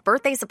best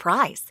birthday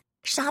surprise.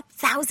 Shop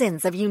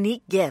thousands of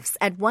unique gifts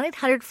at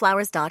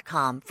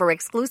 1-800-Flowers.com for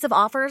exclusive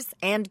offers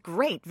and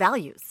great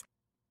values.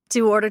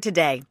 To order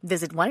today,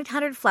 visit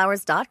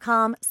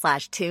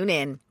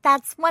 1-800-Flowers.com/tune-in.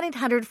 That's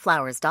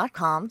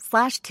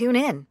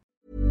 1-800-Flowers.com/tune-in.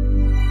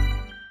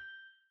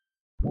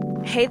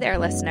 Hey there,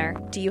 listener.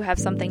 Do you have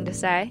something to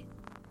say?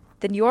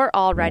 Then you're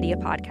already a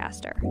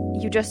podcaster.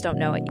 You just don't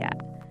know it yet.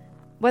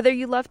 Whether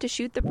you love to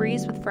shoot the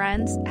breeze with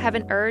friends, have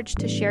an urge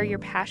to share your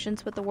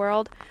passions with the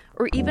world,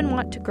 or even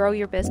want to grow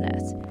your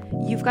business,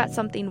 you've got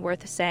something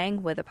worth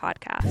saying with a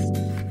podcast.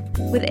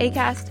 With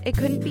Acast, it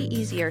couldn't be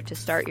easier to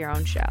start your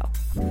own show.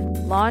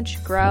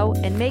 Launch, grow,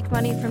 and make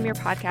money from your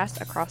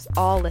podcast across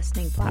all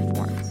listening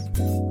platforms.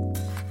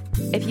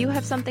 If you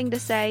have something to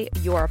say,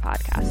 you're a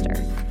podcaster.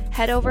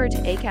 Head over to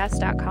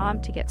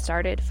acast.com to get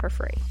started for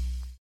free.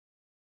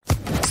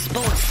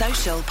 Sports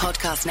Social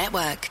Podcast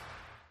Network.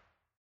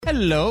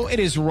 Hello, it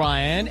is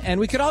Ryan, and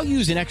we could all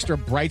use an extra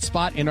bright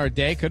spot in our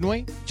day, couldn't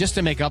we? Just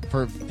to make up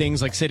for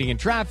things like sitting in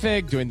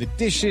traffic, doing the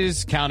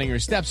dishes, counting your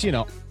steps,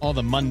 all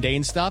the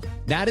mundane stuff.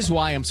 That is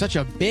why I'm such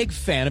a big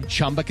fan of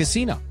Chumba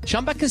Casino.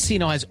 Chumba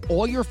Casino has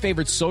all your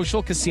favorite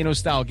social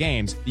casino-style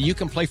games that you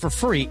can play for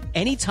free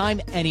anytime,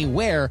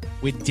 anywhere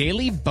with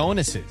daily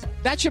bonuses.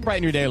 That should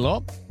brighten your day a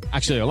little.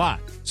 Actually, a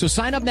lot. So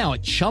sign up now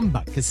at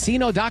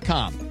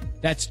ChumbaCasino.com.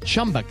 That's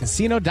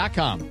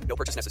ChumbaCasino.com. No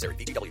purchase necessary.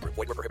 VGW Group.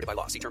 Void where prohibited by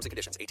law. See terms and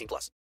conditions. 18+.